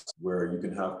class where you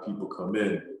can have people come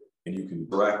in and you can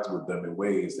interact with them in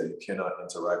ways that you cannot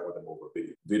interact with them over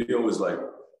video. Video is like,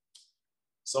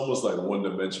 it's almost like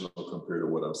one-dimensional compared to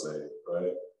what I'm saying,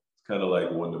 right? It's kind of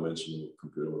like one-dimensional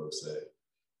compared to what I'm saying.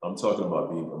 I'm talking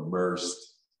about being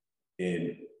immersed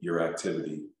in your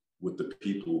activity with the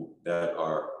people that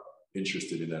are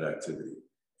interested in that activity.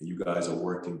 And you guys are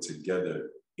working together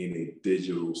in a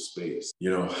digital space.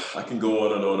 You know, I can go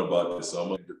on and on about this, so I'm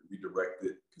gonna redirect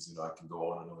it because, you know, I can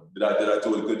go on and on. Did I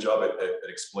do a good job at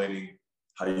explaining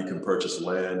how you can purchase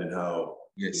land and how?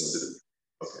 Yes. You know,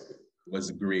 okay. It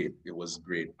was great. It was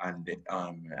great. And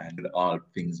all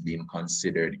things being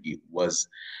considered, it was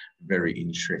very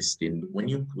interesting. When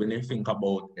you think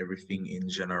about everything in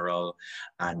general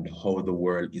and how the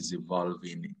world is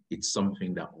evolving, it's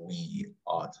something that we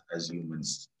ought as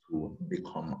humans to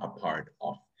become a part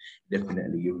of.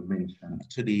 Definitely, you've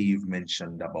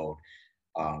mentioned about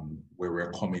where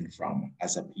we're coming from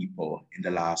as a people in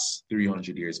the last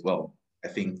 300 years. Well, I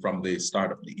think from the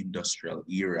start of the industrial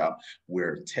era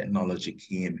where technology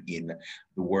came in,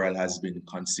 the world has been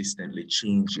consistently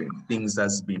changing. Things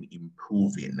has been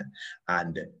improving.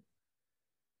 And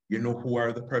you know who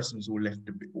are the persons who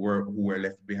were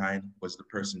left behind? Was the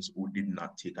persons who did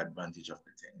not take advantage of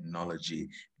the technology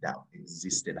that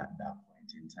existed at that point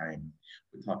in time.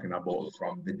 We're talking about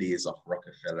from the days of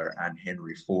Rockefeller and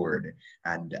Henry Ford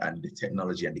and the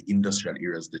technology and the industrial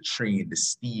eras, the train, the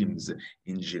steams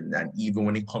engine, and even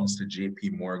when it comes to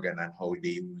J.P. Morgan and how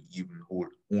they even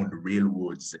owned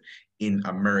railroads in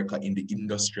America in the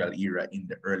industrial era in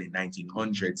the early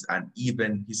 1900s, and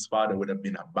even his father would have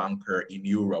been a banker in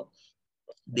Europe.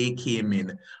 They came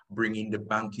in, bringing the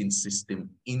banking system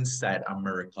inside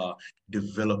America,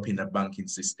 developing a banking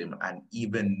system, and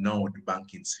even now the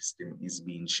banking system is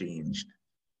being changed.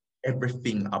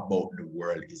 Everything about the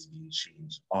world is being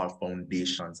changed. All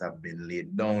foundations have been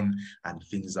laid down and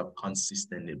things have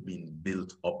consistently been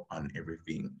built up on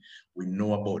everything. We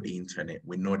know about the internet.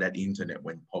 We know that the internet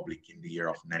went public in the year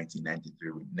of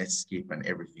 1993 with Netscape and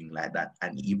everything like that.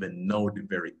 And even now, the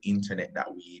very internet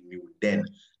that we knew then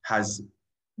has,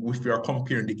 if we are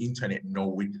comparing the internet now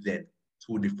with then,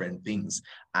 two different things.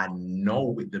 And now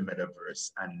with the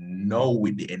metaverse and now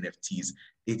with the NFTs,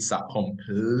 it's a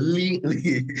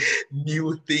completely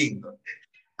new thing.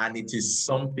 And it is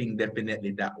something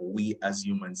definitely that we as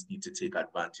humans need to take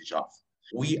advantage of.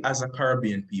 We as a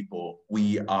Caribbean people,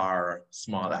 we are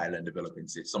small island developing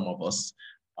states. Some of us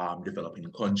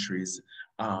developing countries.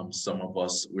 Some of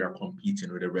us, we are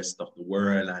competing with the rest of the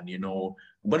world. And, you know,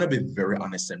 I'm going to be very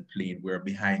honest and plain. We're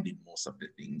behind in most of the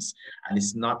things. And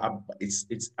it's not a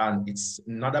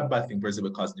bad thing, per se,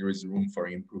 because there is room for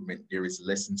improvement. There is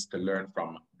lessons to learn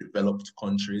from developed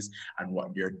countries and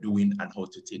what they're doing and how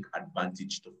to take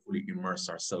advantage to fully immerse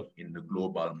ourselves in the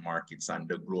global markets and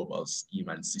the global scheme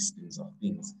and systems of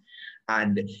things.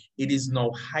 And it is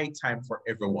now high time for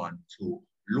everyone to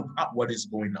look at what is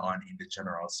going on in the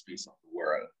general space of the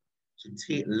world, to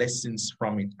take lessons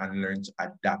from it and learn to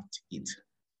adapt it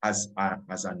as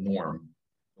a norm,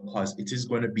 because it is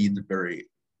going to be the very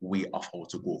way of how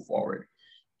to go forward.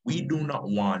 We do not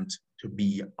want to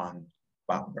be on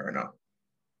back burner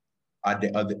at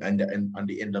the other and on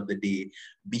the end of the day,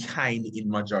 behind in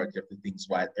majority of the things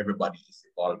while everybody is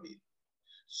evolving.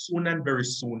 Soon and very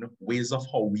soon, ways of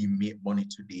how we make money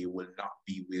today will not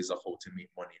be ways of how to make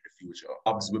money in the future.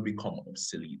 Jobs will become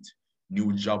obsolete.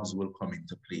 New jobs will come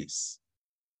into place.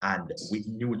 And with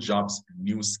new jobs,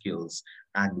 new skills.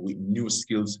 And with new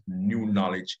skills, new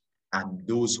knowledge. And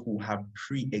those who have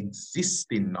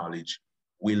pre-existing knowledge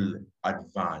will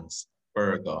advance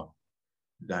further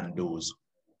than those who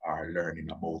are learning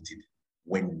about it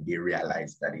when they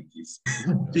realize that it is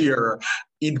there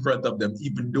in front of them,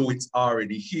 even though it's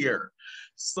already here.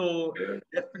 So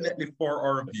definitely for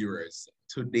our viewers,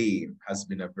 today has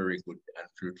been a very good and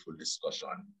fruitful discussion.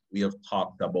 We have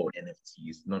talked about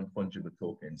NFTs, non-fungible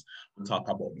tokens. We talk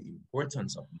about the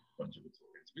importance of non-fungible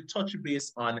tokens. We touch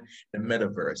base on the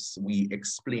metaverse. We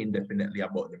explain definitely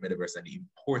about the metaverse and the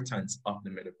importance of the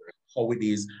metaverse, how it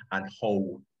is and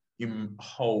how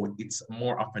it's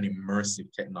more of an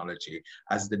immersive technology,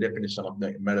 as the definition of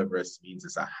the metaverse means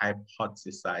it's a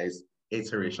hypothesized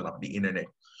iteration of the internet,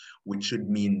 which should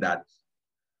mean that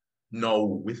now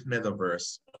with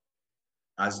metaverse,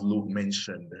 as Luke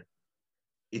mentioned,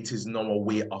 it is now a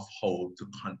way of how to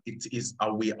connect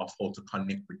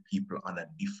with people on a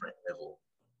different level.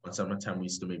 Once upon a time we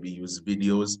used to maybe use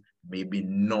videos, maybe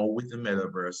now with the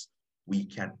metaverse, we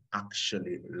can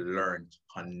actually learn to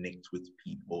connect with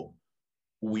people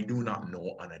who we do not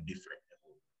know on a different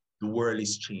level. The world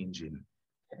is changing.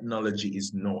 Technology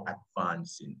is now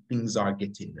advancing. Things are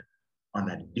getting on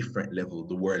a different level.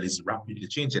 The world is rapidly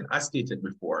changing, as stated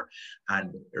before,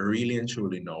 and really and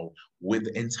truly now, with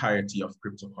the entirety of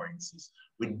cryptocurrencies,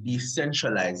 with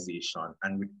decentralization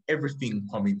and with everything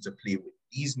coming to play with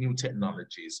these new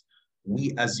technologies,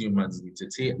 we as humans need to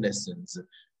take lessons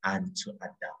and to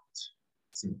adapt.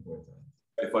 It's important.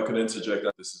 If I can interject,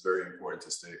 this is very important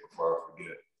to state before I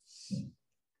forget.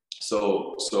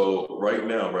 So right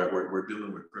now, right, we're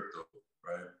dealing with crypto,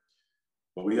 right?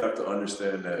 But we have to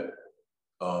understand that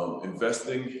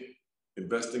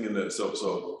investing in the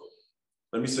so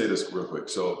let me say this real quick.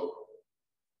 So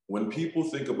when people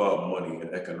think about money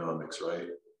and economics, right,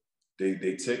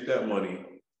 they take that money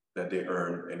that they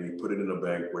earn and they put it in a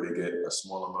bank where they get a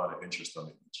small amount of interest on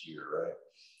it each year, right?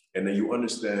 And then you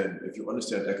understand, if you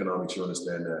understand economics, you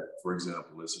understand that, for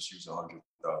example, let's just use $100,000.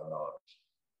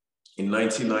 In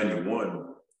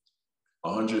 1991,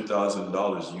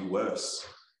 $100,000 US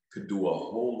could do a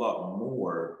whole lot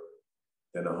more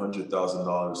than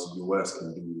 $100,000 US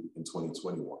can do in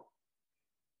 2021,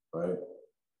 right?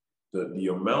 The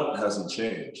amount hasn't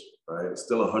changed, right? It's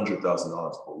still $100,000,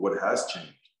 but what has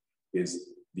changed is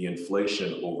the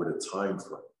inflation over the time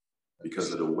frame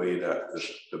because of the way that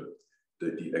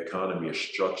the economy is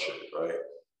structured, right?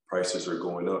 Prices are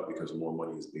going up because more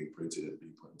money is being printed and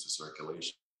being put into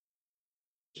circulation.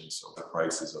 And so the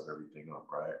prices of everything up,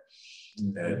 right?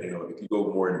 Mm-hmm. And you know, if you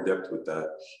go more in depth with that,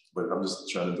 but I'm just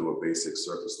trying to do a basic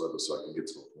surface level so I can get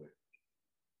to a point.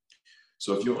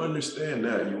 So if you understand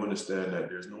that, you understand that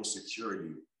there's no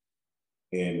security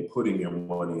in putting your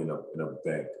money in a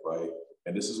bank, right?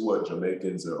 And this is what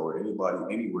Jamaicans or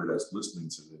anybody anywhere that's listening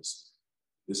to this,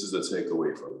 this is the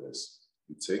takeaway from this.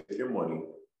 You take your money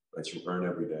that you earn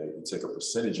every day, you take a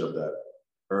percentage of that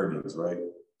earnings, right?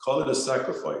 Call it a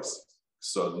sacrifice.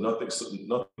 So nothing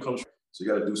comes, so you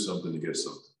got to do something to get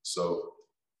something. So,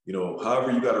 you know,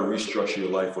 however you got to restructure your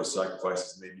life with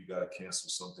sacrifices, maybe you got to cancel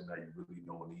something that you really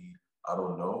don't need. I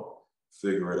don't know,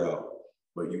 figure it out.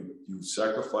 But you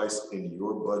sacrifice in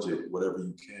your budget whatever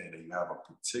you can, and you have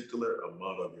a particular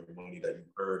amount of your money that you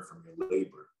earn from your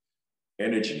labor,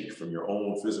 energy, from your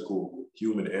own physical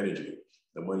human energy,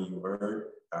 the money you earn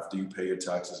after you pay your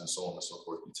taxes and so on and so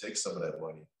forth. You take some of that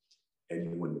money and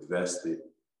you invest it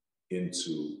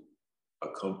into a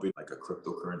company like a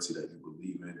cryptocurrency that you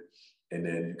believe in. And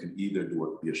then you can either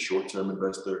be a short-term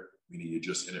investor, meaning you're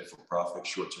just in it for profit,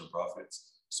 short-term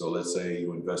profits. So let's say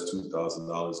you invest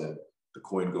 $2,000 and the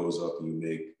coin goes up and you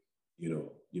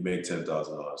make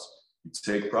 $10,000. You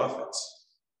take profits,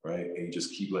 right? And you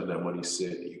just keep letting that money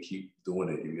sit and you keep doing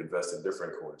it. You invest in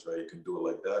different coins, right? You can do it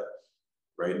like that.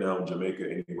 Right now in Jamaica,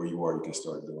 anywhere you are, you can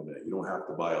start doing that. You don't have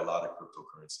to buy a lot of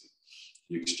cryptocurrency.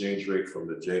 The exchange rate from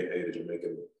the JA, the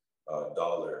Jamaican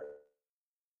dollar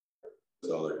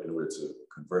in order to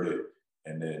convert it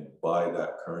and then buy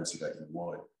that currency that you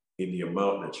want in the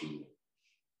amount that you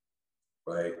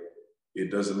want, right?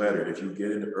 It doesn't matter if you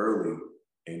get in early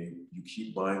and you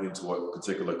keep buying into a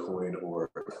particular coin or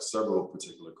several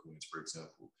particular coins, for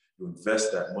example, you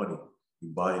invest that money,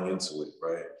 you're buying into it,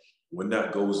 right? When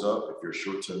that goes up, if you're a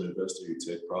short-term investor, you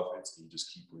take profits and you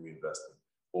just keep reinvesting.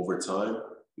 Over time,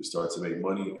 you start to make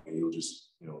money and you'll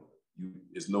just,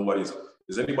 it's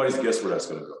anybody's guess where that's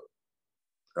going to go.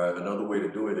 Right? Another way to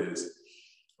do it is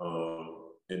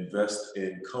invest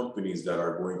in companies that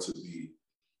are going to be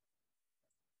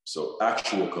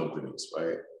actual companies,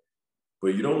 right?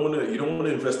 But you don't want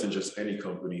to invest in just any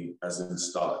company, as in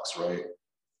stocks, right?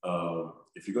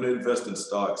 If you're going to invest in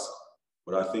stocks,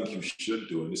 what I think you should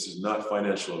do, and this is not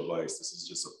financial advice, this is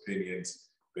just opinions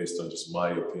based on just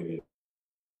my opinion,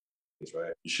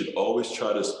 right? You should always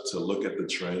try to look at the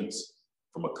trends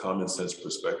from a common sense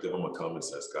perspective. I'm a common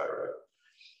sense guy, right?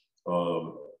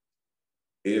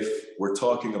 If we're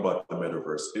talking about the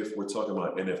metaverse, if we're talking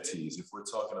about NFTs, if we're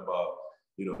talking about,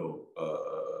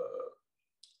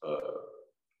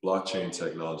 blockchain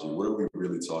technology, what are we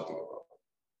really talking about?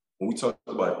 When we talk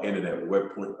about internet,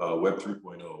 Web 3.0, Web 2.0,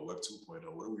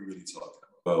 what are we really talking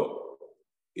about? Well,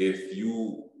 if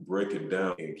you break it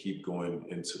down and keep going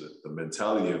into the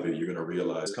mentality of it, you're going to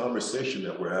realize this conversation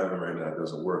that we're having right now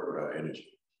doesn't work without energy.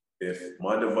 If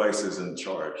my device isn't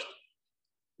charged,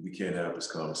 we can't have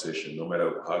this conversation. No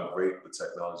matter how great the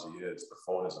technology is, the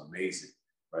phone is amazing,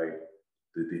 right?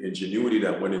 The ingenuity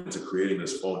that went into creating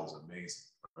this phone is amazing,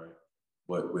 right?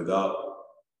 But without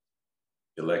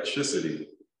electricity,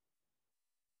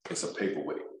 it's a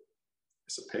paperweight.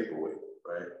 It's a paperweight,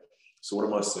 right? So what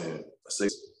am I saying? I say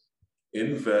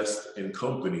invest in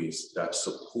companies that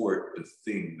support the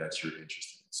thing that you're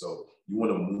interested in. So you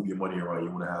want to move your money around.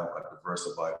 You want to have a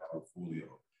diversified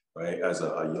portfolio, right? As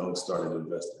a young starting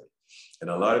investor. And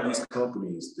a lot of these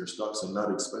companies, their stocks are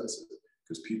not expensive.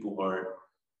 because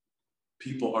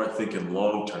people aren't thinking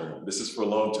long-term. This is for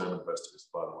long-term investors,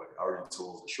 by the way. I already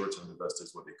told the short-term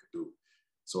investors what they could do.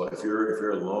 So if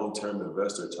you're a long-term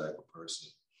investor type of person,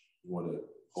 you want to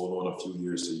hold on a few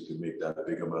years so you can make that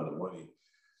big amount of money.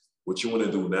 What you want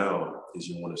to do now is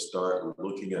you want to start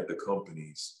looking at the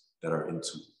companies that are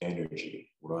into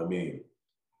energy. What do I mean?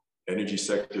 Energy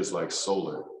sectors like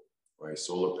solar, right?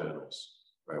 Solar panels,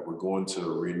 right? We're going to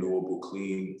renewable,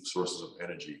 clean sources of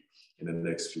energy in the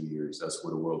next few years. That's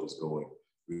where the world is going.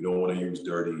 We don't want to use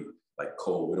dirty, like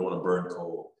coal. We don't want to burn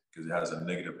coal because it has a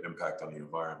negative impact on the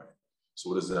environment. So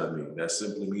what does that mean? That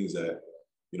simply means that,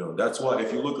 that's why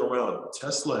if you look around,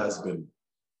 Tesla has been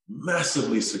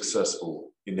massively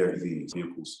successful in their EVs,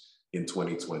 vehicles in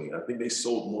 2020. I think they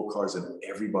sold more cars than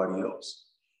everybody else,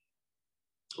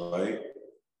 right?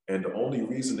 And the only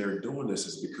reason they're doing this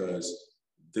is because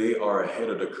they are ahead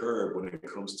of the curve when it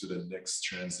comes to the next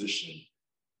transition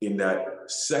in that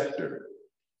sector,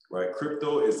 right?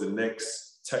 Crypto is the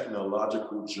next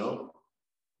technological jump,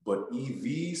 but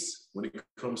EVs, when it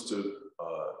comes to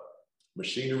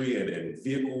machinery and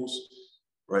vehicles,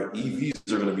 right?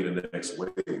 EVs are going to be the next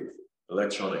wave,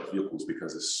 electronic vehicles,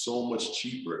 because it's so much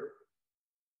cheaper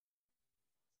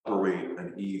to operate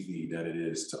an EV than it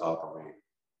is to operate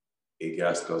a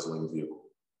gas guzzling vehicle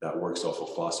that works off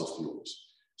of fossil fuels.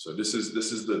 So this is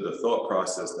the thought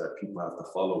process that people have to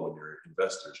follow when they're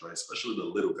investors, right? Especially the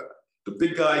little guy. The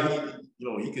big guy,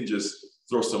 he can just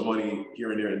throw some money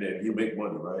here and there and then. He'll make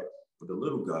money, right? But the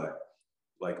little guy,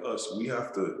 like us, we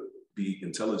have to be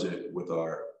intelligent with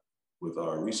our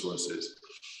resources.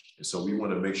 And so we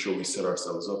want to make sure we set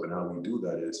ourselves up. And how we do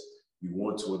that is we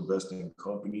want to invest in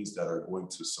companies that are going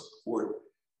to support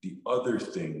the other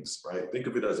things, right? Think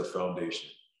of it as a foundation.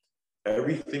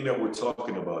 Everything that we're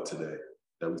talking about today,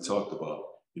 that we talked about,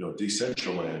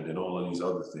 Decentraland and all of these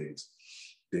other things,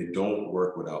 they don't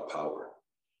work without power.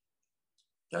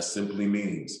 That simply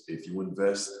means if you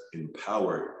invest in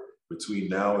power between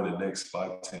now and the next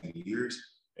 5, 10 years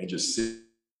and just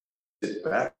sit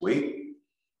back, wait,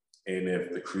 and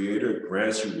if the creator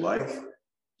grants you life,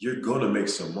 you're gonna make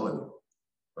some money,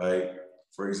 right?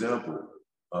 For example,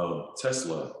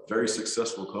 Tesla, very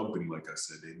successful company, like I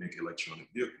said, they make electronic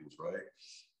vehicles,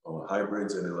 right?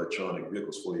 Hybrids and electronic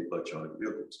vehicles, fully electronic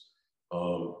vehicles.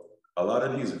 A lot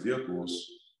of these vehicles,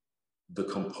 the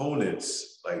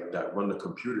components like that run the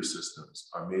computer systems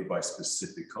are made by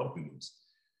specific companies.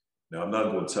 Now, I'm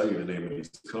not going to tell you the name of these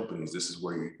companies. This is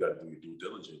where you got to do your due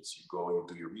diligence. You go and you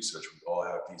do your research. We all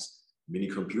have these mini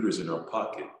computers in our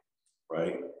pocket,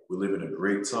 right? We live in a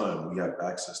great time. We have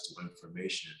access to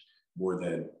information more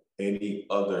than any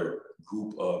other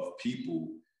group of people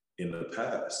in the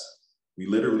past. We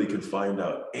literally can find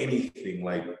out anything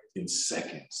like in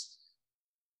seconds.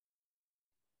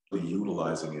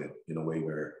 Utilizing it in a way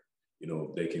where,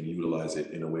 they can utilize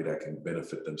it in a way that can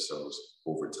benefit themselves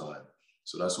over time.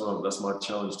 So that's my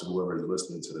challenge to whoever is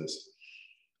listening to this.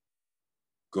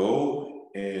 Go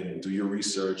and do your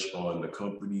research on the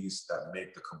companies that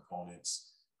make the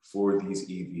components for these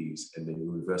EVs, and then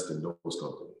you invest in those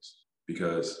companies.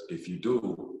 Because if you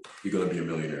do, you're going to be a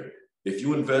millionaire. If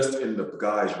you invest in the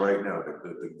guys right now,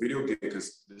 the video game,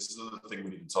 because this is another thing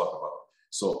we need to talk about.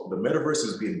 So the metaverse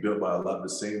is being built by a lot of the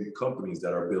same companies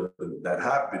that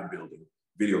have been building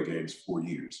video games for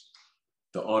years.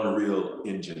 The Unreal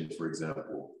Engine, for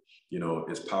example,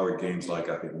 is powered games like,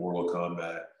 I think, Mortal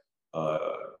Kombat.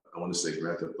 I want to say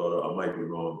Grand Theft Auto. I might be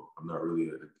wrong. I'm not really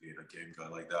a game guy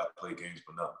like that. I play games,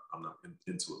 but I'm not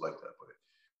into it like that. But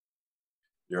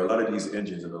there are a lot of these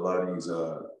engines and a lot of these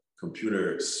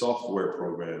computer software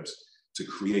programs to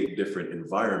create different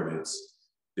environments.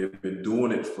 They've been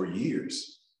doing it for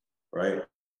years, right?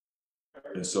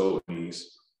 And so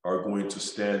these are going to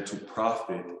stand to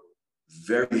profit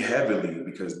very heavily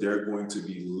because they're going to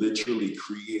be literally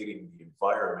creating the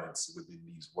environments within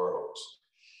these worlds.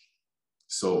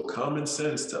 So common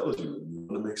sense tells you, you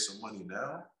want to make some money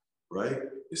now, right?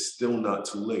 It's still not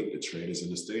too late. The train is in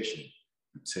the station.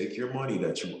 You take your money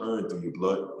that you earned through your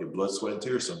blood, sweat, and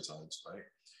tears sometimes, right?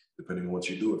 Depending on what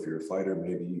you do. If you're a fighter,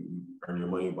 maybe you earn your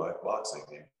money by boxing,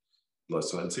 and blood,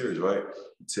 sweat, and tears, right?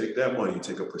 You take that money, you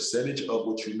take a percentage of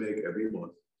what you make every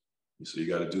month. So you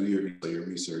got to do your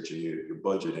research and your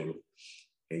budgeting,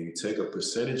 and you take a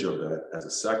percentage of that as a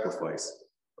sacrifice,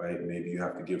 right? Maybe you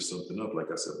have to give something up,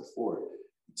 like I said before.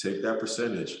 You take that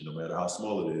percentage, no matter how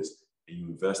small it is, and you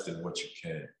invest in what you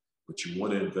can. But you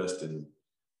want to invest in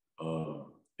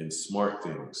smart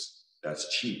things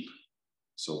that's cheap.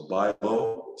 So buy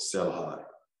low, sell high.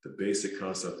 The basic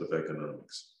concept of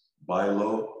economics. Buy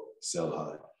low, sell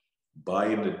high. Buy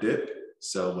in the dip,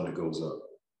 sell when it goes up.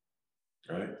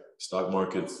 right? Stock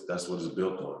markets, that's what it's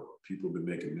built on. People have been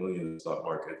making millions in the stock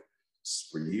market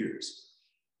for years,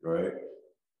 right?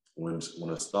 When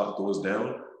a stock goes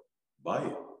down, buy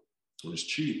it. When it's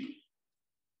cheap,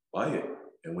 buy it.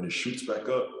 And when it shoots back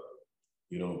up,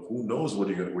 you know, who knows where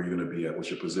you're going to be at, what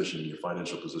your position, your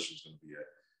financial position is going to be at.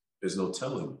 There's no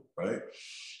telling, right?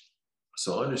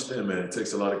 So understand, man, it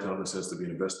takes a lot of common sense to be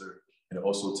an investor, and it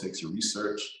also takes your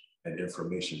research and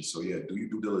information. So yeah, do your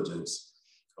due diligence,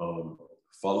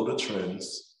 follow the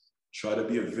trends, try to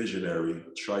be a visionary,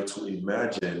 try to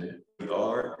imagine where we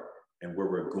are and where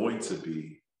we're going to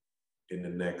be in the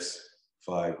next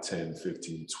 5, 10,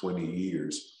 15, 20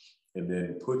 years, and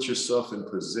then put yourself in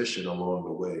position along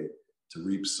the way to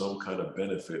reap some kind of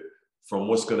benefit from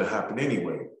what's going to happen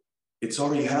anyway. It's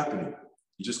already happening.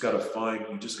 You just got to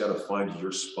find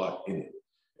your spot in it.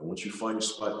 And once you find your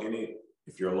spot in it,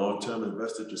 if you're a long-term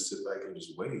investor, just sit back and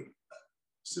just wait.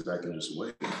 Sit back and just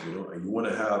wait, you know, and you want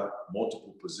to have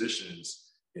multiple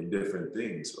positions in different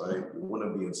things, right? You want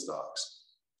to be in stocks.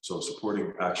 So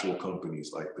supporting actual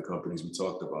companies like the companies we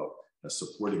talked about, that's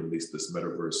supporting this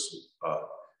metaverse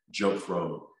jump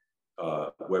from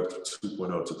Web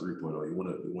 2.0 to 3.0. You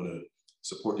want to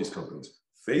support these companies.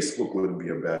 Facebook wouldn't be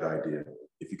a bad idea.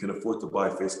 If you can afford to buy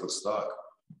Facebook stock,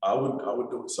 I would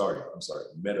do it. Sorry,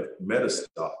 Meta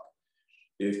stock.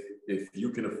 If you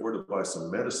can afford to buy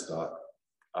some Meta stock,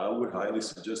 I would highly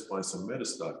suggest buying some Meta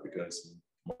stock, because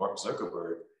Mark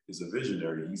Zuckerberg is a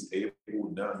visionary. He's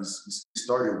able now. He's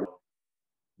started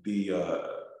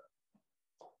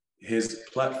his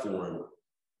platform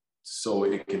so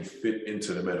it can fit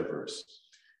into the metaverse.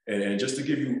 And just to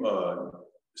give you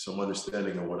some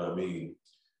understanding of what I mean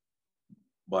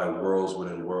by worlds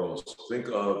within worlds, think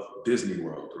of Disney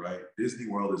World, right? Disney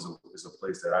World is a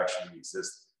place that actually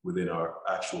exists within our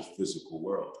actual physical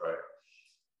world, right?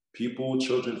 People,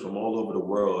 children from all over the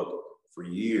world for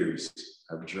years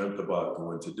have dreamt about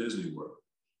going to Disney World.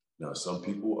 Now, some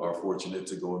people are fortunate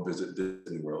to go and visit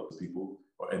Disney World. People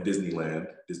are in Disneyland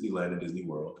and Disney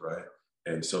World, right?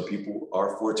 And some people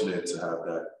are fortunate to have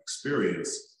that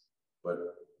experience, but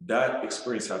that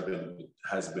experience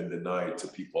has been denied to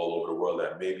people all over the world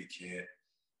that maybe can't,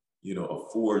 you know,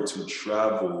 afford to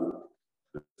travel,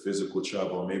 the physical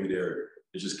travel, or maybe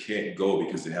they just can't go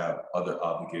because they have other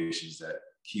obligations that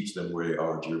keeps them where they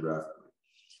are geographically.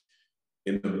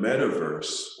 In the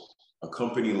metaverse, a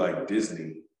company like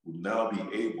Disney will now be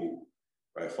able,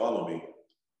 right, follow me,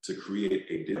 to create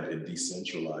a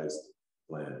decentralized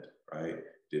land, right?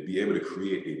 They'll be able to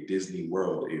create a Disney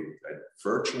World, a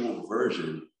virtual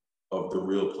version of the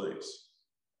real place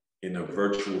in a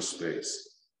virtual space.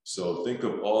 So think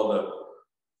of all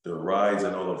the rides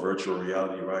and all the virtual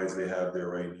reality rides they have there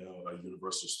right now at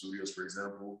Universal Studios, for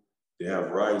example. They have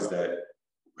rides that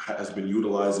has been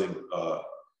utilizing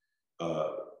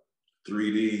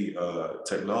 3D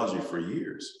technology for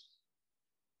years,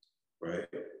 right?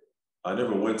 I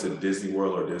never went to Disney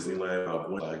World or Disneyland. I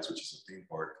went to which is a theme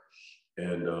park.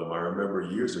 And I remember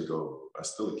years ago, I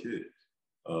was still a kid,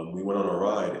 we went on a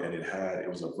ride and it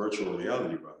was a virtual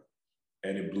reality ride.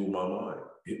 And it blew my mind.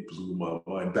 It blew my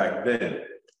mind back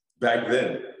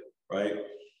then, right?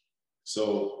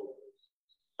 So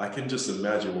I can just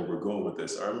imagine where we're going with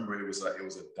this. I remember it was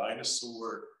a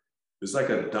dinosaur. It was like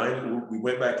a dinosaur. We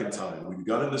went back in time. We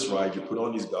got on this ride, you put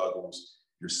on these goggles,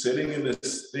 you're sitting in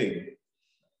this thing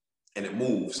and it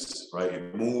moves, right?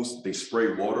 It moves, they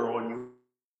spray water on you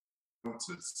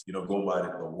to, you know, go by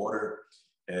the water.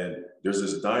 And there's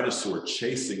this dinosaur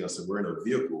chasing us and we're in a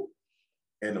vehicle.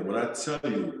 And when I tell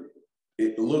you,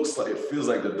 it feels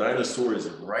like the dinosaur is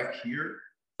right here.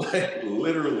 Like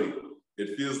literally,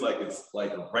 it feels like it's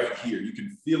like right here. You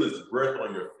can feel its breath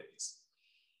on your face,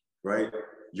 right?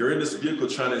 You're in this vehicle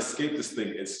trying to escape this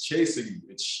thing. It's chasing you.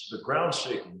 It's the ground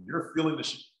shaking. You're feeling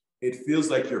it feels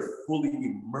like you're fully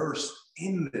immersed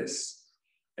in this.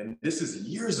 And this is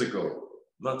years ago.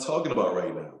 I'm not talking about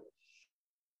right now.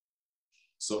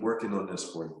 So working on this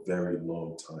for a very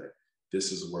long time.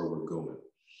 This is where we're going,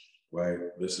 right?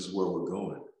 This is where we're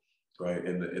going, right?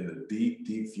 In the deep,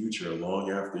 deep future,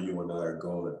 long after you and I are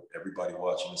gone, everybody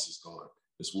watching this is gone.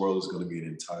 This world is going to be an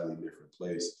entirely different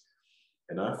place.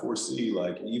 And I foresee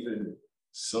like even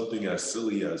something as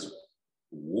silly as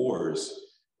wars,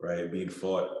 right, being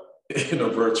fought in a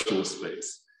virtual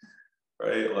space,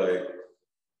 right? Like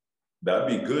that'd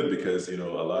be good because, you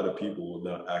know, a lot of people will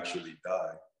not actually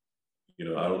die. You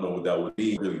know, I don't know what that would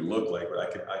really look like, but I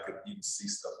could even see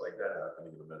stuff like that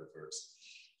happening in the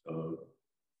metaverse.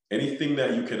 Anything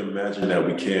that you can imagine that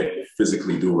we can't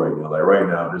physically do right now. Like right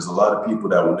now, there's a lot of people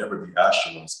that will never be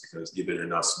astronauts because either they're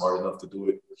not smart enough to do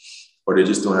it, or they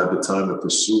just don't have the time to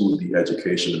pursue the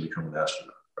education to become an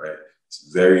astronaut, right?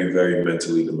 It's very, very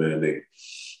mentally demanding.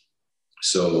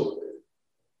 So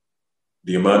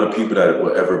the amount of people that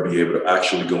will ever be able to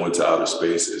actually go into outer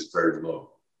space is very low.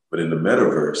 But in the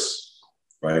metaverse,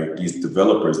 right, these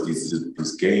developers,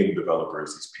 these game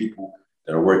developers, these people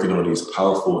that are working on these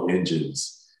powerful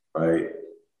engines, right,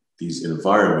 these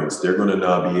environments, they're going to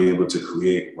now be able to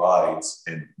create rides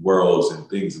and worlds and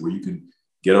things where you can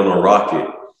get on a rocket,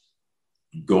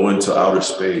 go into outer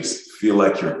space, feel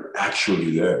like you're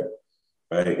actually there,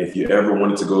 right? If you ever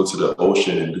wanted to go to the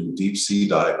ocean and do deep sea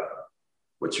diving,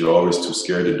 but you're always too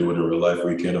scared to do it in real life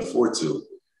or you can't afford to,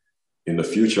 in the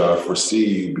future, I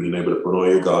foresee you being able to put on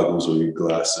your goggles or your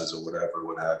glasses or whatever,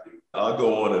 what have you. I'll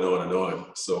go on and on and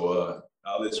on. So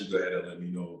I'll let you go ahead and let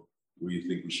me know where you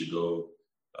think we should go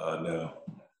now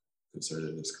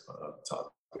concerning this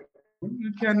topic.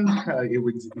 You can,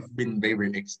 it's been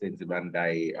very extensive and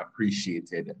I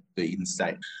appreciated the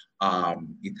insight.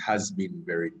 It has been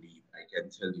very deep. I can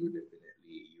tell you definitely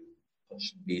you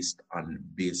touched based on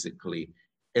basically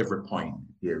every point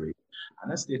here.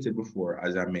 And as stated before,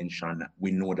 as I mentioned, we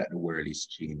know that the world is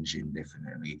changing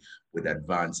definitely with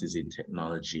advances in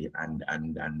technology and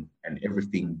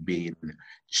everything being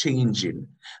changing.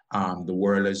 The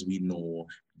world as we know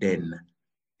then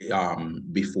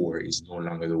before is no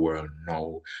longer the world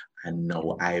now. And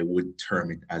now I would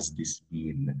term it as this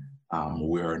being,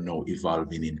 we are now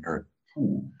evolving in Earth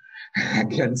 2. I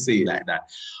can say it like that.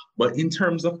 But in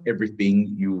terms of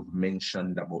everything you've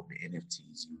mentioned about the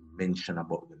NFTs, you mentioned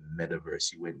about the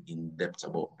metaverse, you went in depth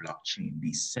about blockchain,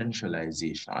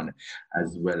 decentralization,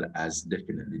 as well as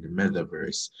definitely the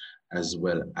metaverse, as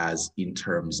well as in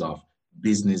terms of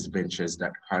business ventures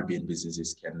that Caribbean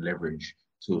businesses can leverage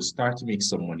to start to make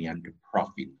some money and to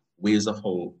profit, ways of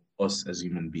how us as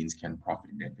human beings can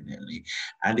profit definitely.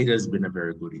 And it has been a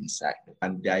very good insight.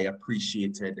 And I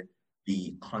appreciated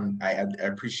I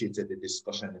appreciated the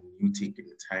discussion and you taking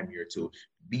the time here to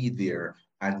be there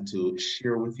and to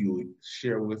share with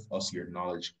us your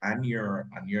knowledge and your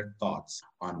thoughts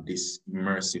on this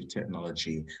immersive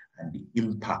technology and the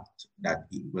impact that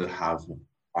it will have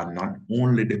on not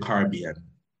only the Caribbean,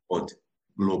 but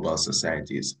global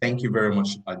societies. Thank you very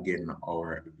much again,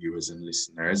 our viewers and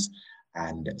listeners,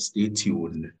 and stay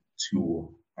tuned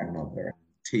to another.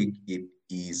 Take it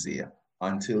easy.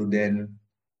 Until then,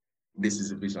 this is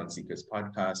the Vision Seekers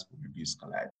Podcast with Views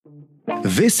Collide.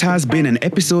 This has been an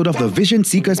episode of the Vision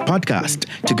Seekers Podcast.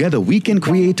 Together we can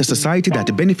create a society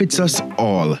that benefits us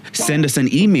all. Send us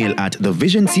an email at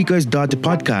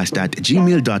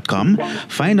thevisionseekers.podcast@gmail.com.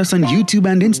 Find us on YouTube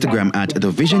and Instagram at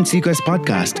The Vision Seekers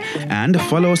Podcast and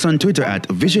follow us on Twitter at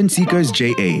Vision Seekers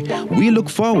JA. We look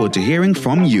forward to hearing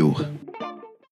from you.